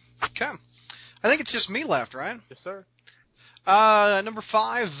 Okay. I think it's just me left, right? Yes, sir. Number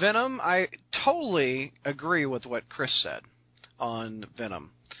 5, Venom. I totally agree with what Chris said on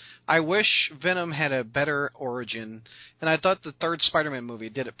Venom. I wish Venom had a better origin, and I thought the third Spider-Man movie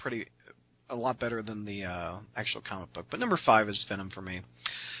did it a lot better than the actual comic book. But number 5 is Venom for me.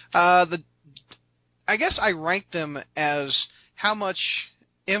 I guess I rank them as how much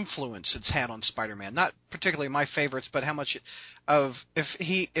influence it's had on Spider-Man. Not particularly my favorites, but how much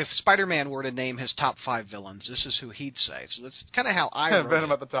if Spider-Man were to name his top 5 villains, this is who he'd say. So that's kind of how I wrote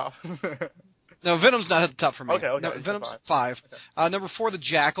Venom it. at the top. No, Venom's not at the top for me. Okay, No, Venom's 5. Okay. Number 4, the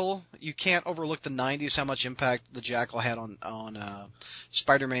Jackal. You can't overlook the 90s, how much impact the Jackal had on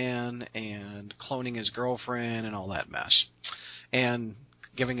Spider-Man and cloning his girlfriend and all that mess. And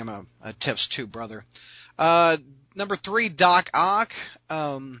giving him a tips too, brother. Number 3, Doc Ock.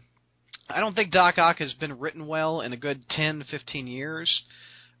 I I don't think Doc Ock has been written well in a good 10, 15 years.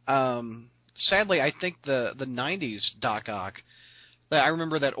 Sadly, I think the 90s Doc Ock, I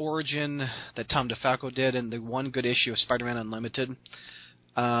remember that origin that Tom DeFalco did in the one good issue of Spider-Man Unlimited.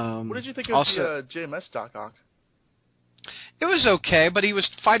 What did you think of the JMS Doc Ock? It was okay, but he was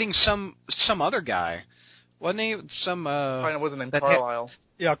fighting some other guy, wasn't he? Some it wasn't named Carlisle.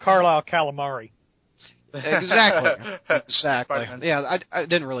 Carlisle Calamari. Exactly. Yeah, I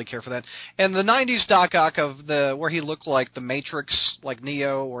didn't really care for that. And the 90s Doc Ock of where he looked like the Matrix, like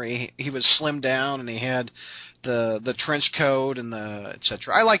Neo, where he was slimmed down and he had the trench coat and the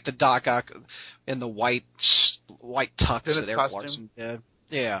etc. I like the Doc Ock in the white tux that Eric Larson did.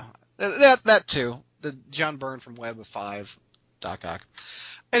 Yeah, that too. The John Byrne from Web of Five, Doc Ock.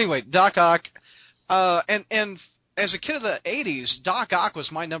 Anyway, Doc Ock, and as a kid of the 80s, Doc Ock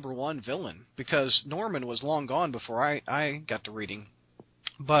was my number one villain because Norman was long gone before I got to reading.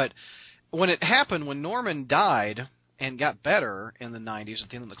 But when it happened, when Norman died and got better in the 90s at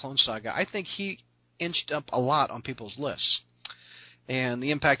the end of the Clone Saga, I think he inched up a lot on people's lists and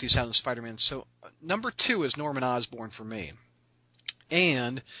the impact he's had on Spider-Man. So number 2 is Norman Osborn for me.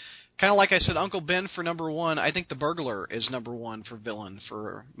 And kind of like I said, Uncle Ben for number 1, I think the Burglar is number 1 for villain,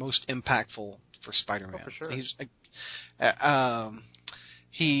 for most impactful for Spider-Man. Oh, for sure.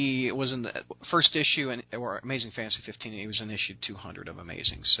 He was in the first issue or Amazing Fantasy 15. He was in issue 200 of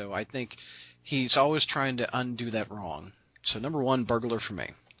Amazing. So I think he's always trying to undo that wrong. So number 1, Burglar for me.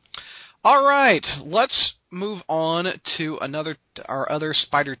 All right, let's move on to our other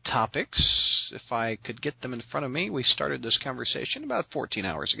Spider topics. If I could get them in front of me, we started this conversation about 14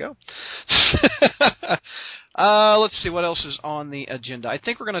 hours ago. Let's see what else is on the agenda. I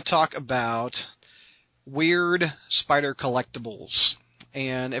think we're going to talk about weird Spider collectibles.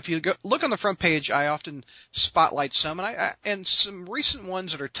 And if you look on the front page, I often spotlight some, and some recent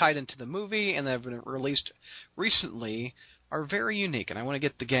ones that are tied into the movie and that have been released recently are very unique, and I want to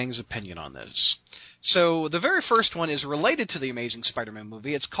get the gang's opinion on this. So the very first one is related to the Amazing Spider-Man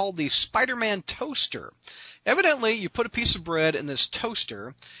movie. It's called the Spider-Man Toaster. Evidently, you put a piece of bread in this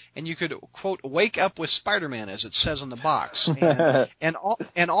toaster, and you could, quote, wake up with Spider-Man, as it says on the box. And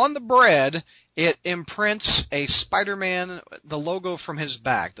on the bread, it imprints a Spider-Man, the logo from his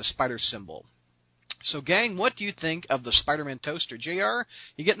back, the spider symbol. So, gang, what do you think of the Spider-Man Toaster? JR,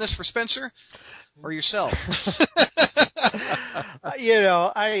 you getting this for Spencer? Or yourself?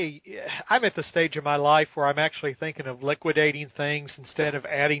 I'm at the stage of my life where I'm actually thinking of liquidating things instead of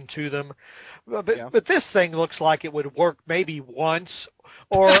adding to them. But this thing looks like it would work maybe once,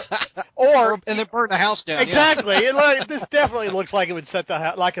 or and then burn the house down. Exactly. This definitely looks like it would set the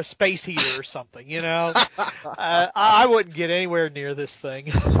house like a space heater or something. I wouldn't get anywhere near this thing.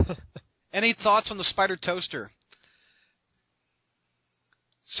 Any thoughts on the Spider Toaster?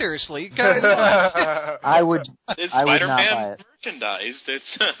 Seriously, I would. It's I would not buy Spider-Man it. merchandise.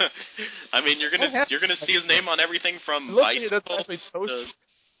 It's. I mean, you're gonna see his name on everything from Looking bicycles.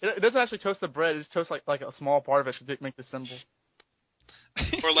 It doesn't actually toast the bread. It just toasts like a small part of it to make the symbol.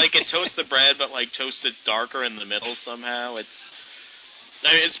 Or like it toasts the bread, but like toasts it darker in the middle somehow. I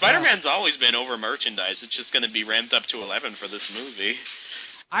mean, Spider-Man's always been over merchandise. It's just going to be ramped up to 11 for this movie.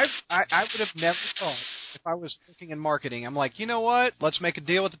 I would have never thought, if I was thinking in marketing, I'm like, you know what? Let's make a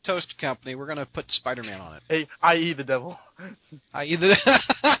deal with the toaster company. We're going to put Spider-Man on it. Hey, i.e. the devil. Bill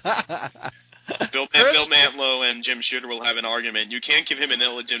Mantlo and Jim Shooter will have an argument. You can't give him an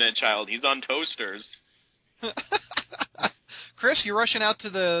illegitimate child. He's on toasters. Chris, you rushing out to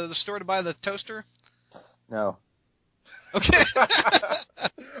the store to buy the toaster? No. Okay.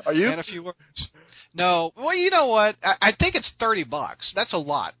 Are you? And a few words. No. Well, you know what? I think it's $30. That's a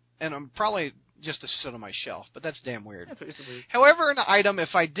lot, and I'm probably just to sit on my shelf, but that's damn weird. However, an item,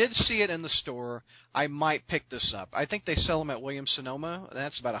 if I did see it in the store, I might pick this up. I think they sell them at Williams-Sonoma, and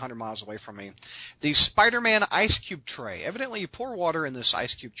that's about 100 miles away from me. The Spider-Man ice cube tray. Evidently, you pour water in this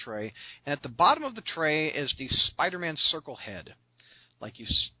ice cube tray, and at the bottom of the tray is the Spider-Man circle head. Like you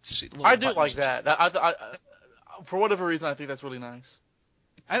see. I do like that. I for whatever reason, I think that's really nice.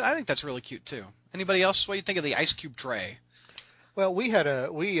 I think that's really cute too. Anybody else? What do you think of the ice cube tray? Well, we had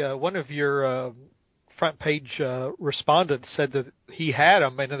one of your front page respondents said that he had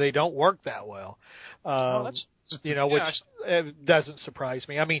them and they don't work that well. Which doesn't surprise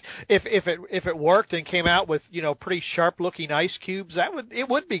me. I mean, if it worked and came out with pretty sharp looking ice cubes, it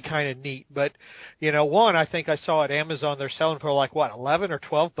would be kind of neat. But one I think I saw at Amazon they're selling for like what, $11 or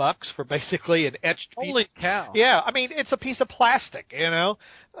 $12 for basically an etched piece. Holy cow! Yeah, I mean it's a piece of plastic, so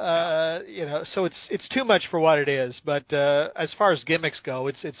it's too much for what it is. But as far as gimmicks go,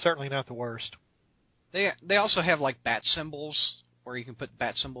 it's certainly not the worst. They also have like bat symbols where you can put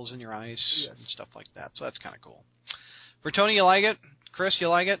bat symbols in your ice and stuff like that. So that's kind of cool. Bertoni, you like it? Chris, you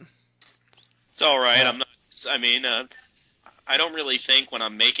like it? It's all right. I'm not. I mean, I don't really think when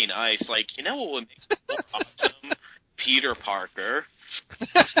I'm making ice, like, you know what would make awesome? Peter Parker.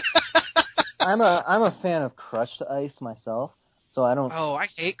 I'm a fan of crushed ice myself, so I don't. Oh, I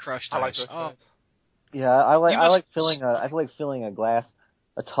hate crushed ice. I like crushed ice. Yeah, I like filling a glass,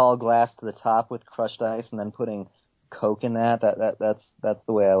 a tall glass to the top with crushed ice, and then putting Coke in that. That's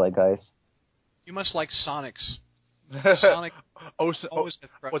the way I like ice. You must like Sonics. Sonic Ocean, always had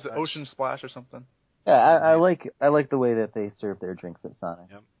crushed was it ice. Ocean Splash or something? Yeah, I like the way that they serve their drinks at Sonic.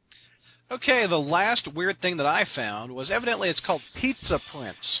 Yep. Okay, the last weird thing that I found was evidently it's called pizza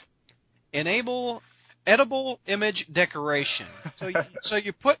prints. Enable edible image decoration. So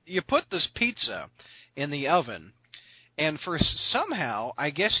you put this pizza in the oven, and for somehow I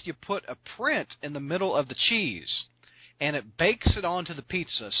guess you put a print in the middle of the cheese, and it bakes it onto the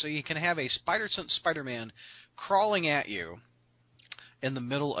pizza, so you can have a Spider-Sense Spider-Man crawling at you in the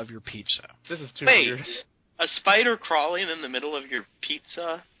middle of your pizza. This is too Wait, weird. a spider crawling in the middle of your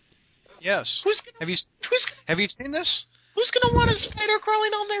pizza? Yes. Have you seen this? Who's gonna want a spider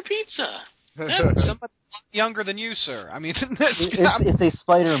crawling on their pizza? Somebody younger than you, sir. I mean, It's a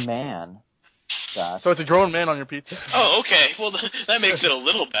Spider-Man. Josh. So it's a grown man on your pizza. Oh, okay. Well, that makes it a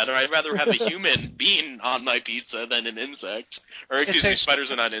little better. I'd rather have a human being on my pizza than an insect. Or, excuse me, spiders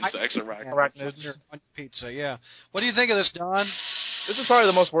are not insects, Arachnids. on your pizza, yeah. What do you think of this, Don? This is probably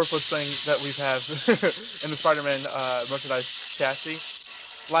the most worthless thing that we've had in the Spider-Man merchandise chassis.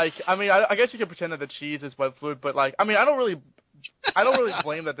 Like, I mean, I guess you could pretend that the cheese is web fluid, but like, I mean, I don't really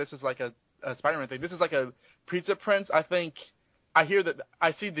blame that this is like a Spider-Man thing. This is like a pizza print. I think I see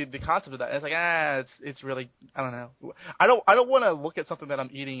the concept of that, and it's like, it's really, I don't know. I don't want to look at something that I'm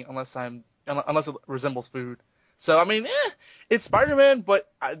eating unless it resembles food. So I mean, it's Spider-Man,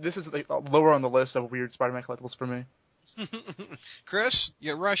 but this is like lower on the list of weird Spider-Man collectibles for me. Chris,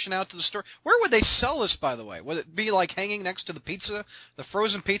 you're rushing out to the store. Where would they sell this, by the way? Would it be like hanging next to the pizza, the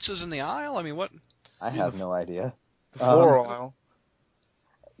frozen pizzas in the aisle? I mean, what? I have no idea. The floral aisle.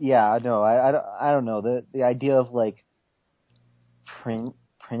 Yeah, no, I don't know. The idea of like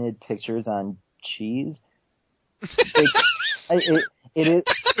printed pictures on cheese. This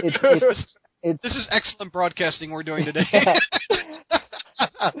is excellent broadcasting we're doing today.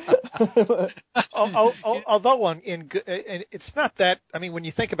 Although it's not that. I mean, when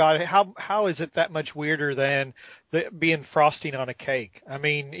you think about it, how is it that much weirder than being frosting on a cake? I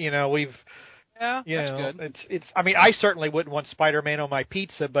mean, we've. Yeah, that's good. It's. I mean, I certainly wouldn't want Spider-Man on my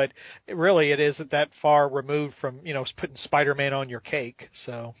pizza, but really, it isn't that far removed from putting Spider-Man on your cake.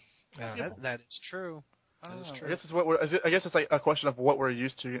 So that is true. That is true. I guess it's like a question of what we're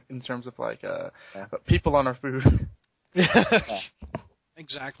used to in terms of like people on our food.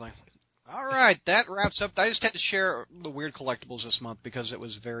 Exactly. All right, that wraps up. I just had to share the weird collectibles this month because it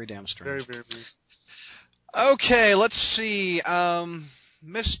was very damn strange. Very, very weird. Okay, let's see.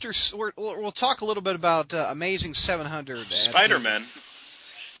 We'll talk a little bit about Amazing 700. Spider-Man.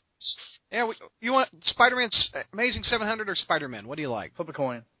 Yeah, you want Spider-Man's Amazing 700 or Spider-Man? What do you like? Flip a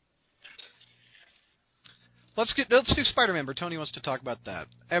coin. Let's do Spider-Man. Bertoni wants to talk about that.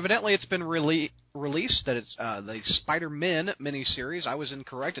 Evidently, it's been released that it's the Spider-Man miniseries. I was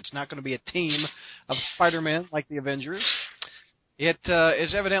incorrect. It's not going to be a team of Spider-Man like the Avengers. It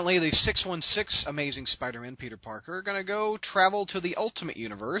is evidently the 616 Amazing Spider-Man, Peter Parker, going to go travel to the Ultimate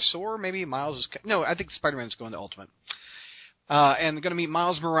Universe, or maybe Miles is... No, I think Spider-Man's going to Ultimate. And going to meet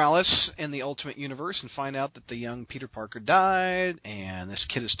Miles Morales in the Ultimate Universe and find out that the young Peter Parker died, and this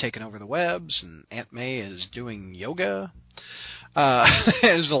kid has taken over the webs, and Aunt May is doing yoga.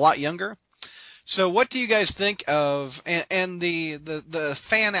 Is a lot younger. So what do you guys think of, and the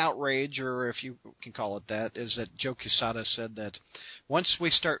fan outrage, or if you can call it that, is that Joe Quesada said that once we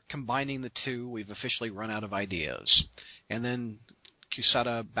start combining the two, we've officially run out of ideas. And then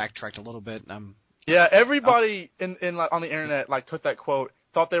Quesada backtracked a little bit, and Yeah, everybody on the internet took that quote,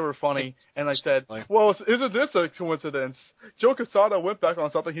 thought they were funny, and said, "Well, isn't this a coincidence?" Joe Quesada went back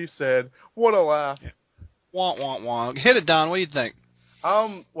on something he said. What a laugh! Yeah. Wah wah wah. Hit it, Don. What do you think?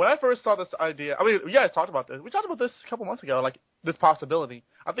 When I first saw this idea, I mean, you guys talked about this. We talked about this a couple months ago, this possibility.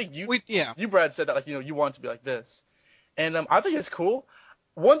 I think you, Brad, said that you want it to be like this, and I think it's cool.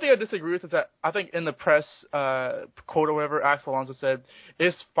 One thing I disagree with is that I think in the press quote or whatever, Axel Alonso said,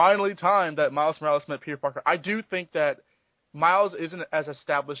 it's finally time that Miles Morales met Peter Parker. I do think that Miles isn't as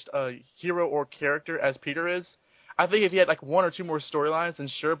established a hero or character as Peter is. I think if he had one or two more storylines, then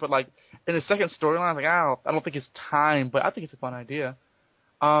sure, but in his second storyline, I don't think it's time, but I think it's a fun idea.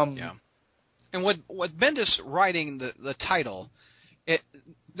 Yeah. And what Bendis writing the title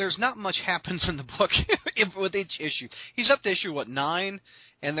there's not much happens in the book with each issue. He's up to issue 9,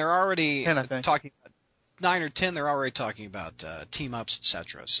 and they're already 10, I think. talking 9 or 10. They're already talking about team ups,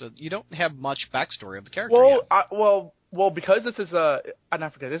 etc. So you don't have much backstory of the character yet. Well, because this is I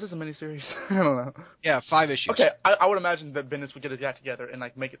forget. This is a miniseries. I don't know. Yeah, 5 issues. Okay, I would imagine that Bendis would get his act together and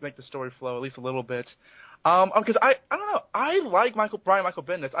like make the story flow at least a little bit. Because I don't know. I like Brian Michael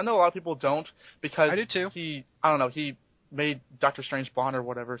Bendis. I know a lot of people don't because I do too. He made Doctor Strange blonde or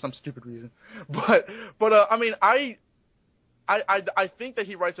whatever, some stupid reason. But I mean, I think that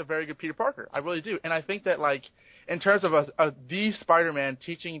he writes a very good Peter Parker. I really do. And I think that, like, in terms of the Spider-Man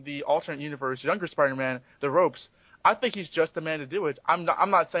teaching the alternate universe, younger Spider-Man, the ropes, I think he's just the man to do it. I'm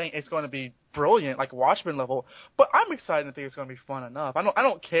not saying it's going to be brilliant, like Watchmen level, but I'm excited and think it's going to be fun enough. I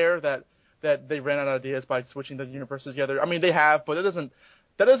don't care that they ran out of ideas by switching the universes together. I mean, they have, but that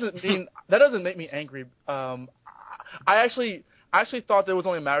doesn't make me angry. I actually thought that it was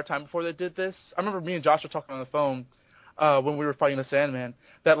only a matter of time before they did this. I remember me and Josh were talking on the phone when we were fighting the Sandman,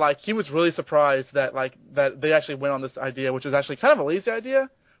 that like he was really surprised that they actually went on this idea, which is actually kind of a lazy idea.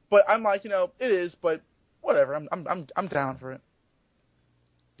 But I'm like, it is, but whatever. I'm down for it.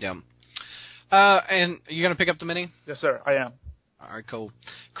 Yeah. And you gonna pick up the mini? Yes, sir. I am. All right, cool.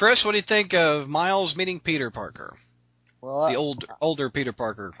 Chris, what do you think of Miles meeting Peter Parker? Well, The older Peter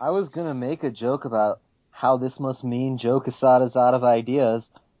Parker. I was gonna make a joke about how this must mean Joe Quesada's out of ideas,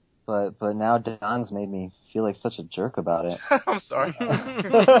 but now Don's made me feel like such a jerk about it. I'm sorry. I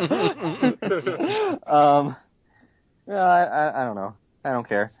don't know. I don't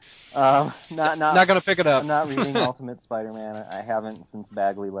care. Not gonna pick it up. I'm not reading Ultimate Spider-Man. I haven't since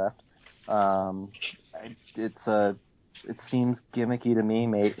Bagley left. It seems gimmicky to me.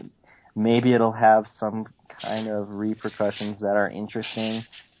 Maybe it'll have some kind of repercussions that are interesting.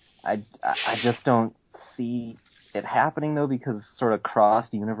 I just don't see it happening though, because sort of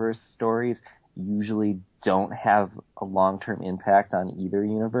cross-universe stories usually don't have a long-term impact on either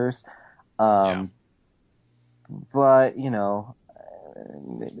universe. But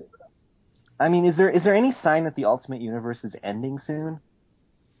I mean, is there any sign that the Ultimate Universe is ending soon?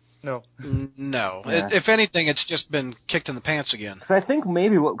 No. No. Yeah. If anything, it's just been kicked in the pants again. Because I think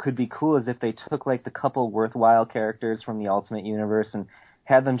maybe what could be cool is if they took like the couple worthwhile characters from the Ultimate Universe and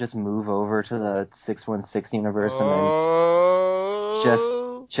had them just move over to the 616 universe and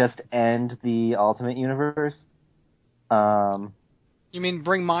then just end the Ultimate Universe. You mean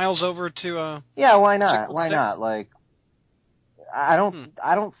bring Miles over to Yeah, why not? 616? Why not? Like, I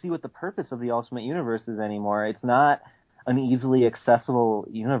don't see what the purpose of the Ultimate Universe is anymore. It's not an easily accessible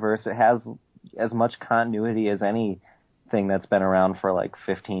universe. It has as much continuity as anything that's been around for like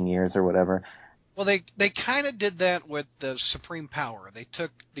 15 years or whatever. Well, they kind of did that with the Supreme Power. They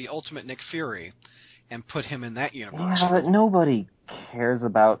took the Ultimate Nick Fury and put him in that universe. Yeah, but nobody cares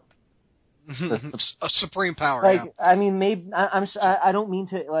about a Supreme Power. like, yeah. I mean, maybe I don't mean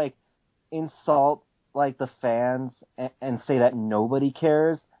to like insult like the fans and say that nobody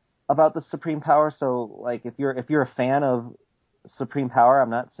cares about the Supreme Power. So like, if you're a fan of Supreme Power, I'm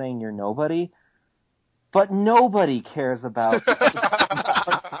not saying you're nobody, but nobody cares about.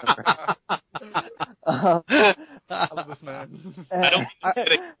 I love this man. I don't think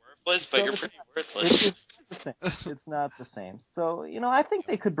you're worthless, but you're pretty worthless. It's not the same. So, I think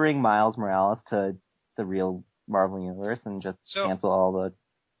they could bring Miles Morales to the real Marvel Universe and just cancel all the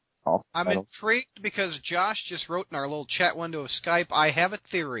I'm intrigued because Josh just wrote in our little chat window of Skype, I have a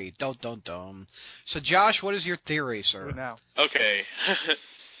theory. Dum. So, Josh, what is your theory, sir? Now. Okay.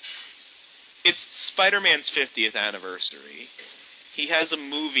 It's Spider-Man's 50th anniversary. He has a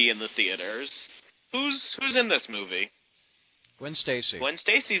movie in the theaters. Who's in this movie? Gwen Stacy. Gwen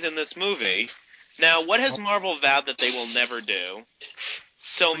Stacy's in this movie. Now, what has Marvel vowed that they will never do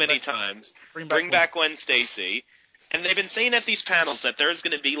so many times? Bring back Gwen Stacy. And they've been saying at these panels that there's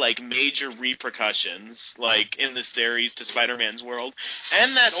going to be, like, major repercussions, like, in the series to Spider-Man's world,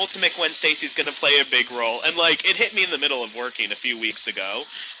 and that Ultimate Gwen Stacy's going to play a big role. And, like, it hit me in the middle of working a few weeks ago,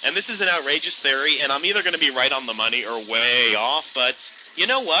 and this is an outrageous theory, and I'm either going to be right on the money or way off, but you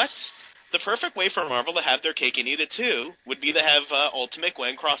know what? The perfect way for Marvel to have their cake and eat it, too, would be to have Ultimate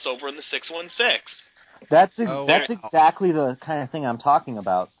Gwen cross over in the 616. That's exactly the kind of thing I'm talking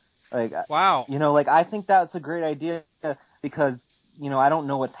about. Like, wow. I think that's a great idea because, I don't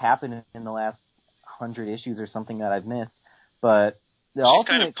know what's happened in the last 100 issues or something that I've missed, but she's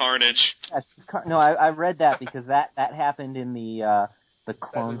kind of Carnage. No, I read that because that happened in the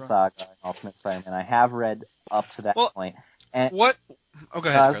Clone Saga Ultimate Spider-Man. I have read up to that point. And what? Oh, go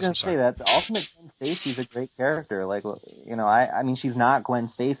ahead, I was going to say that the Ultimate Gwen Stacy is a great character. Like, I mean, she's not Gwen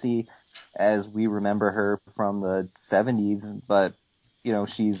Stacy as we remember her from the 70s, but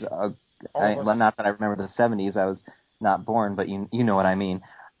she's not that I remember the 70s. I was not born, but you know what I mean.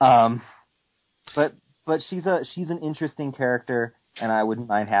 But she's an interesting character, and I wouldn't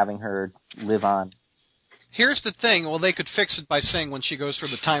mind having her live on. Here's the thing. Well, they could fix it by saying when she goes through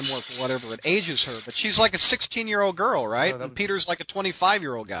the time warp or whatever, it ages her. But she's like a 16-year-old girl, right? And Peter's like a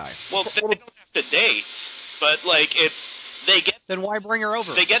 25-year-old guy. Well, they don't have to date, but Then why bring her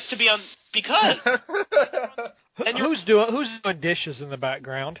over? They get to be on because. And who's doing dishes in the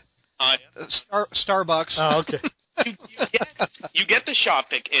background? Starbucks. Oh, okay. You get the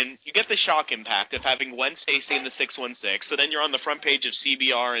shock impact of having Gwen Stacy in the 616. So then you're on the front page of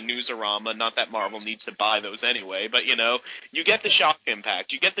CBR and Newsarama. Not that Marvel needs to buy those anyway, but you get the shock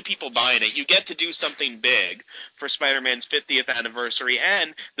impact. You get the people buying it. You get to do something big for Spider-Man's 50th anniversary,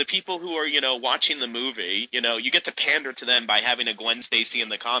 and the people who are watching the movie. You get to pander to them by having a Gwen Stacy in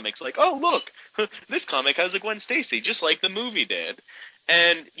the comics. Like, oh look, this comic has a Gwen Stacy, just like the movie did,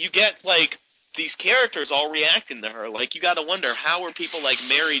 and you get these characters all reacting to her. Like, you got to wonder, how are people like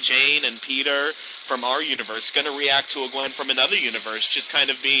Mary Jane and Peter from our universe going to react to a Gwen from another universe just kind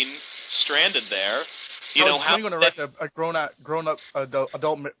of being stranded there? How are you going to react to a grown-up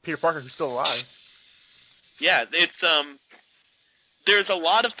adult Peter Parker who's still alive? Yeah, it's there's a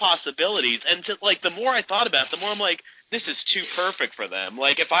lot of possibilities, and the more I thought about it, the more I'm like, this is too perfect for them.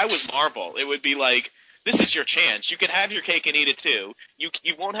 Like, if I was Marvel, it would be like, this is your chance. You can have your cake and eat it too. You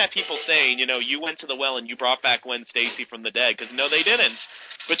won't have people saying, you went to the well and you brought back Gwen Stacy from the dead, because no, they didn't.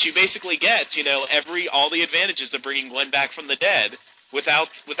 But you basically get, all the advantages of bringing Gwen back from the dead without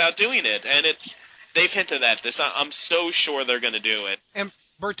doing it, and they've hinted at this. I'm so sure they're going to do it. And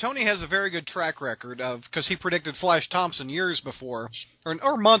Bertoni has a very good track record because he predicted Flash Thompson years before,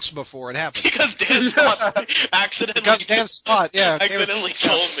 or months before it happened. Because Dan Slott accidentally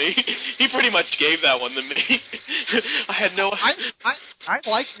told me. He pretty much gave that one to me. I had no. I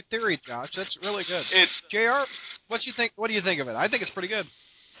like your theory, Josh. That's really good. It's JR. What do you think of it? I think it's pretty good.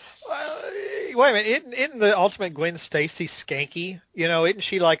 Wait a minute, isn't the Ultimate Gwen Stacy skanky? Isn't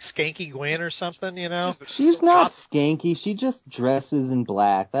she like Skanky Gwen or something, She's not skanky, she just dresses in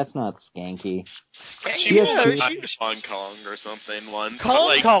black. That's not skanky. She was on Kong or something once.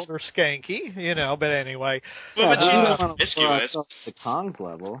 Kong called her skanky, but anyway. But she's promiscuous. The Kong's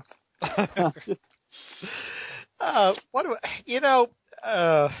level.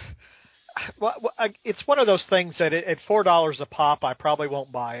 Well, it's one of those things that at $4 a pop, I probably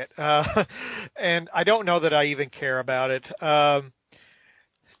won't buy it, and I don't know that I even care about it. I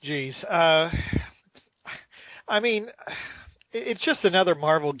mean, it's just another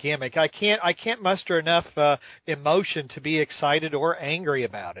Marvel gimmick. I can't muster enough emotion to be excited or angry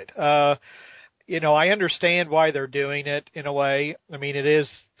about it. I understand why they're doing it in a way. I mean, it is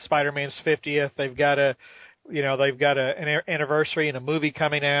Spider-Man's 50th. They've got an anniversary and a movie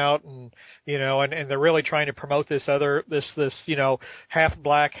coming out, and and they're really trying to promote this half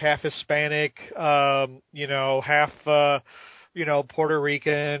black, half Hispanic, half Puerto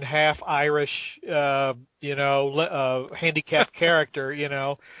Rican, half Irish, handicapped character,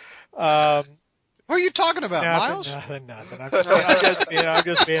 What are you talking about, Miles? Nothing. I'm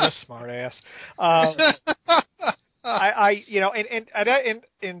just being a smart ass.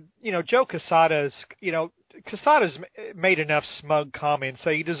 Joe Quesada's made enough smug comments, so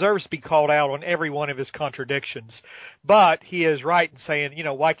he deserves to be called out on every one of his contradictions. But he is right in saying,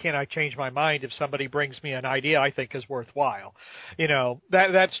 why can't I change my mind if somebody brings me an idea I think is worthwhile?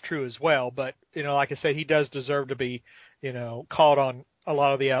 That's true as well. But, like I said, he does deserve to be, called on a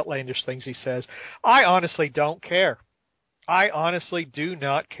lot of the outlandish things he says. I honestly don't care. I honestly do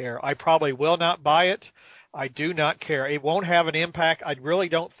not care. I probably will not buy it. I do not care. It won't have an impact. I really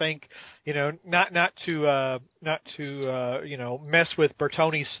don't think, not to mess with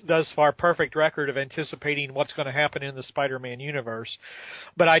Bertoni's thus far perfect record of anticipating what's going to happen in the Spider-Man universe.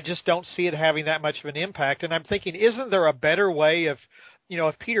 But I just don't see it having that much of an impact. And I'm thinking, isn't there a better way of,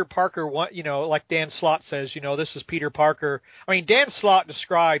 if Peter Parker, like Dan Slott says, this is Peter Parker. I mean, Dan Slott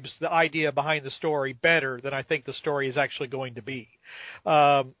describes the idea behind the story better than I think the story is actually going to be.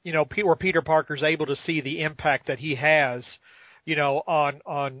 Where Peter Parker's able to see the impact that he has,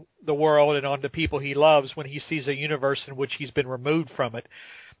 on the world and on the people he loves when he sees a universe in which he's been removed from it.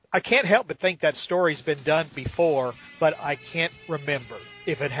 I can't help but think that story's been done before, but I can't remember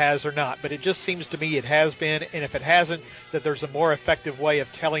if it has or not. But it just seems to me it has been, and if it hasn't, that there's a more effective way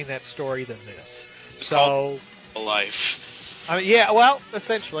of telling that story than this. It's called A Life. I mean, yeah, well,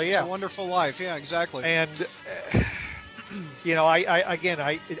 essentially, yeah. It's a Wonderful Life, yeah, exactly. And,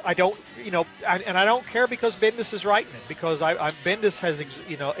 I don't, and I don't care because Bendis is writing it, because Bendis has,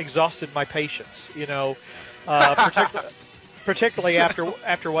 exhausted my patience, particularly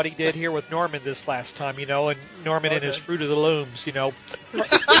after what he did here with Norman this last time, and Norman and his Fruit of the Looms, a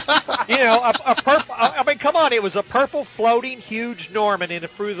purple. I mean, come on, it was a purple floating huge Norman in a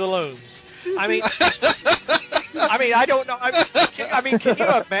Fruit of the Looms. I mean, I don't know. I mean,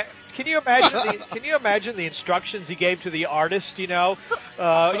 can you imagine the instructions he gave to the artist? How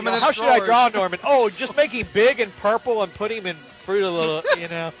should I draw Norman? Oh, just make him big and purple and put him in Fruit of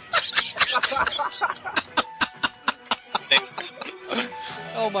the,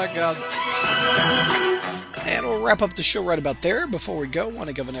 Oh my God. And we'll wrap up the show right about there. Before we go, I want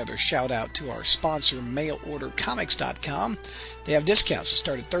to give another shout out to our sponsor, MailOrderComics.com. They have discounts that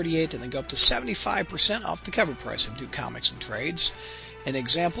start at $38 and then go up to 75% off the cover price of new comics and trades. An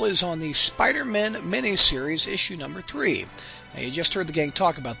example is on the Spider-Man miniseries, issue number 3. Now, you just heard the gang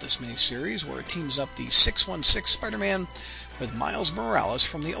talk about this miniseries, where it teams up the 616 Spider-Man with Miles Morales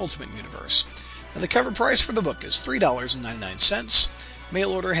from the Ultimate Universe. Now, the cover price for the book is $3.99.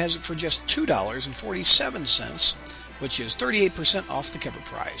 Mail order has it for just $2.47, which is 38% off the cover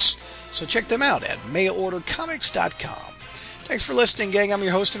price. So check them out at mailordercomics.com. Thanks for listening, gang. I'm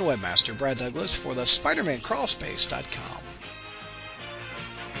your host and webmaster, Brad Douglas, for the SpidermanCrawlspace.com.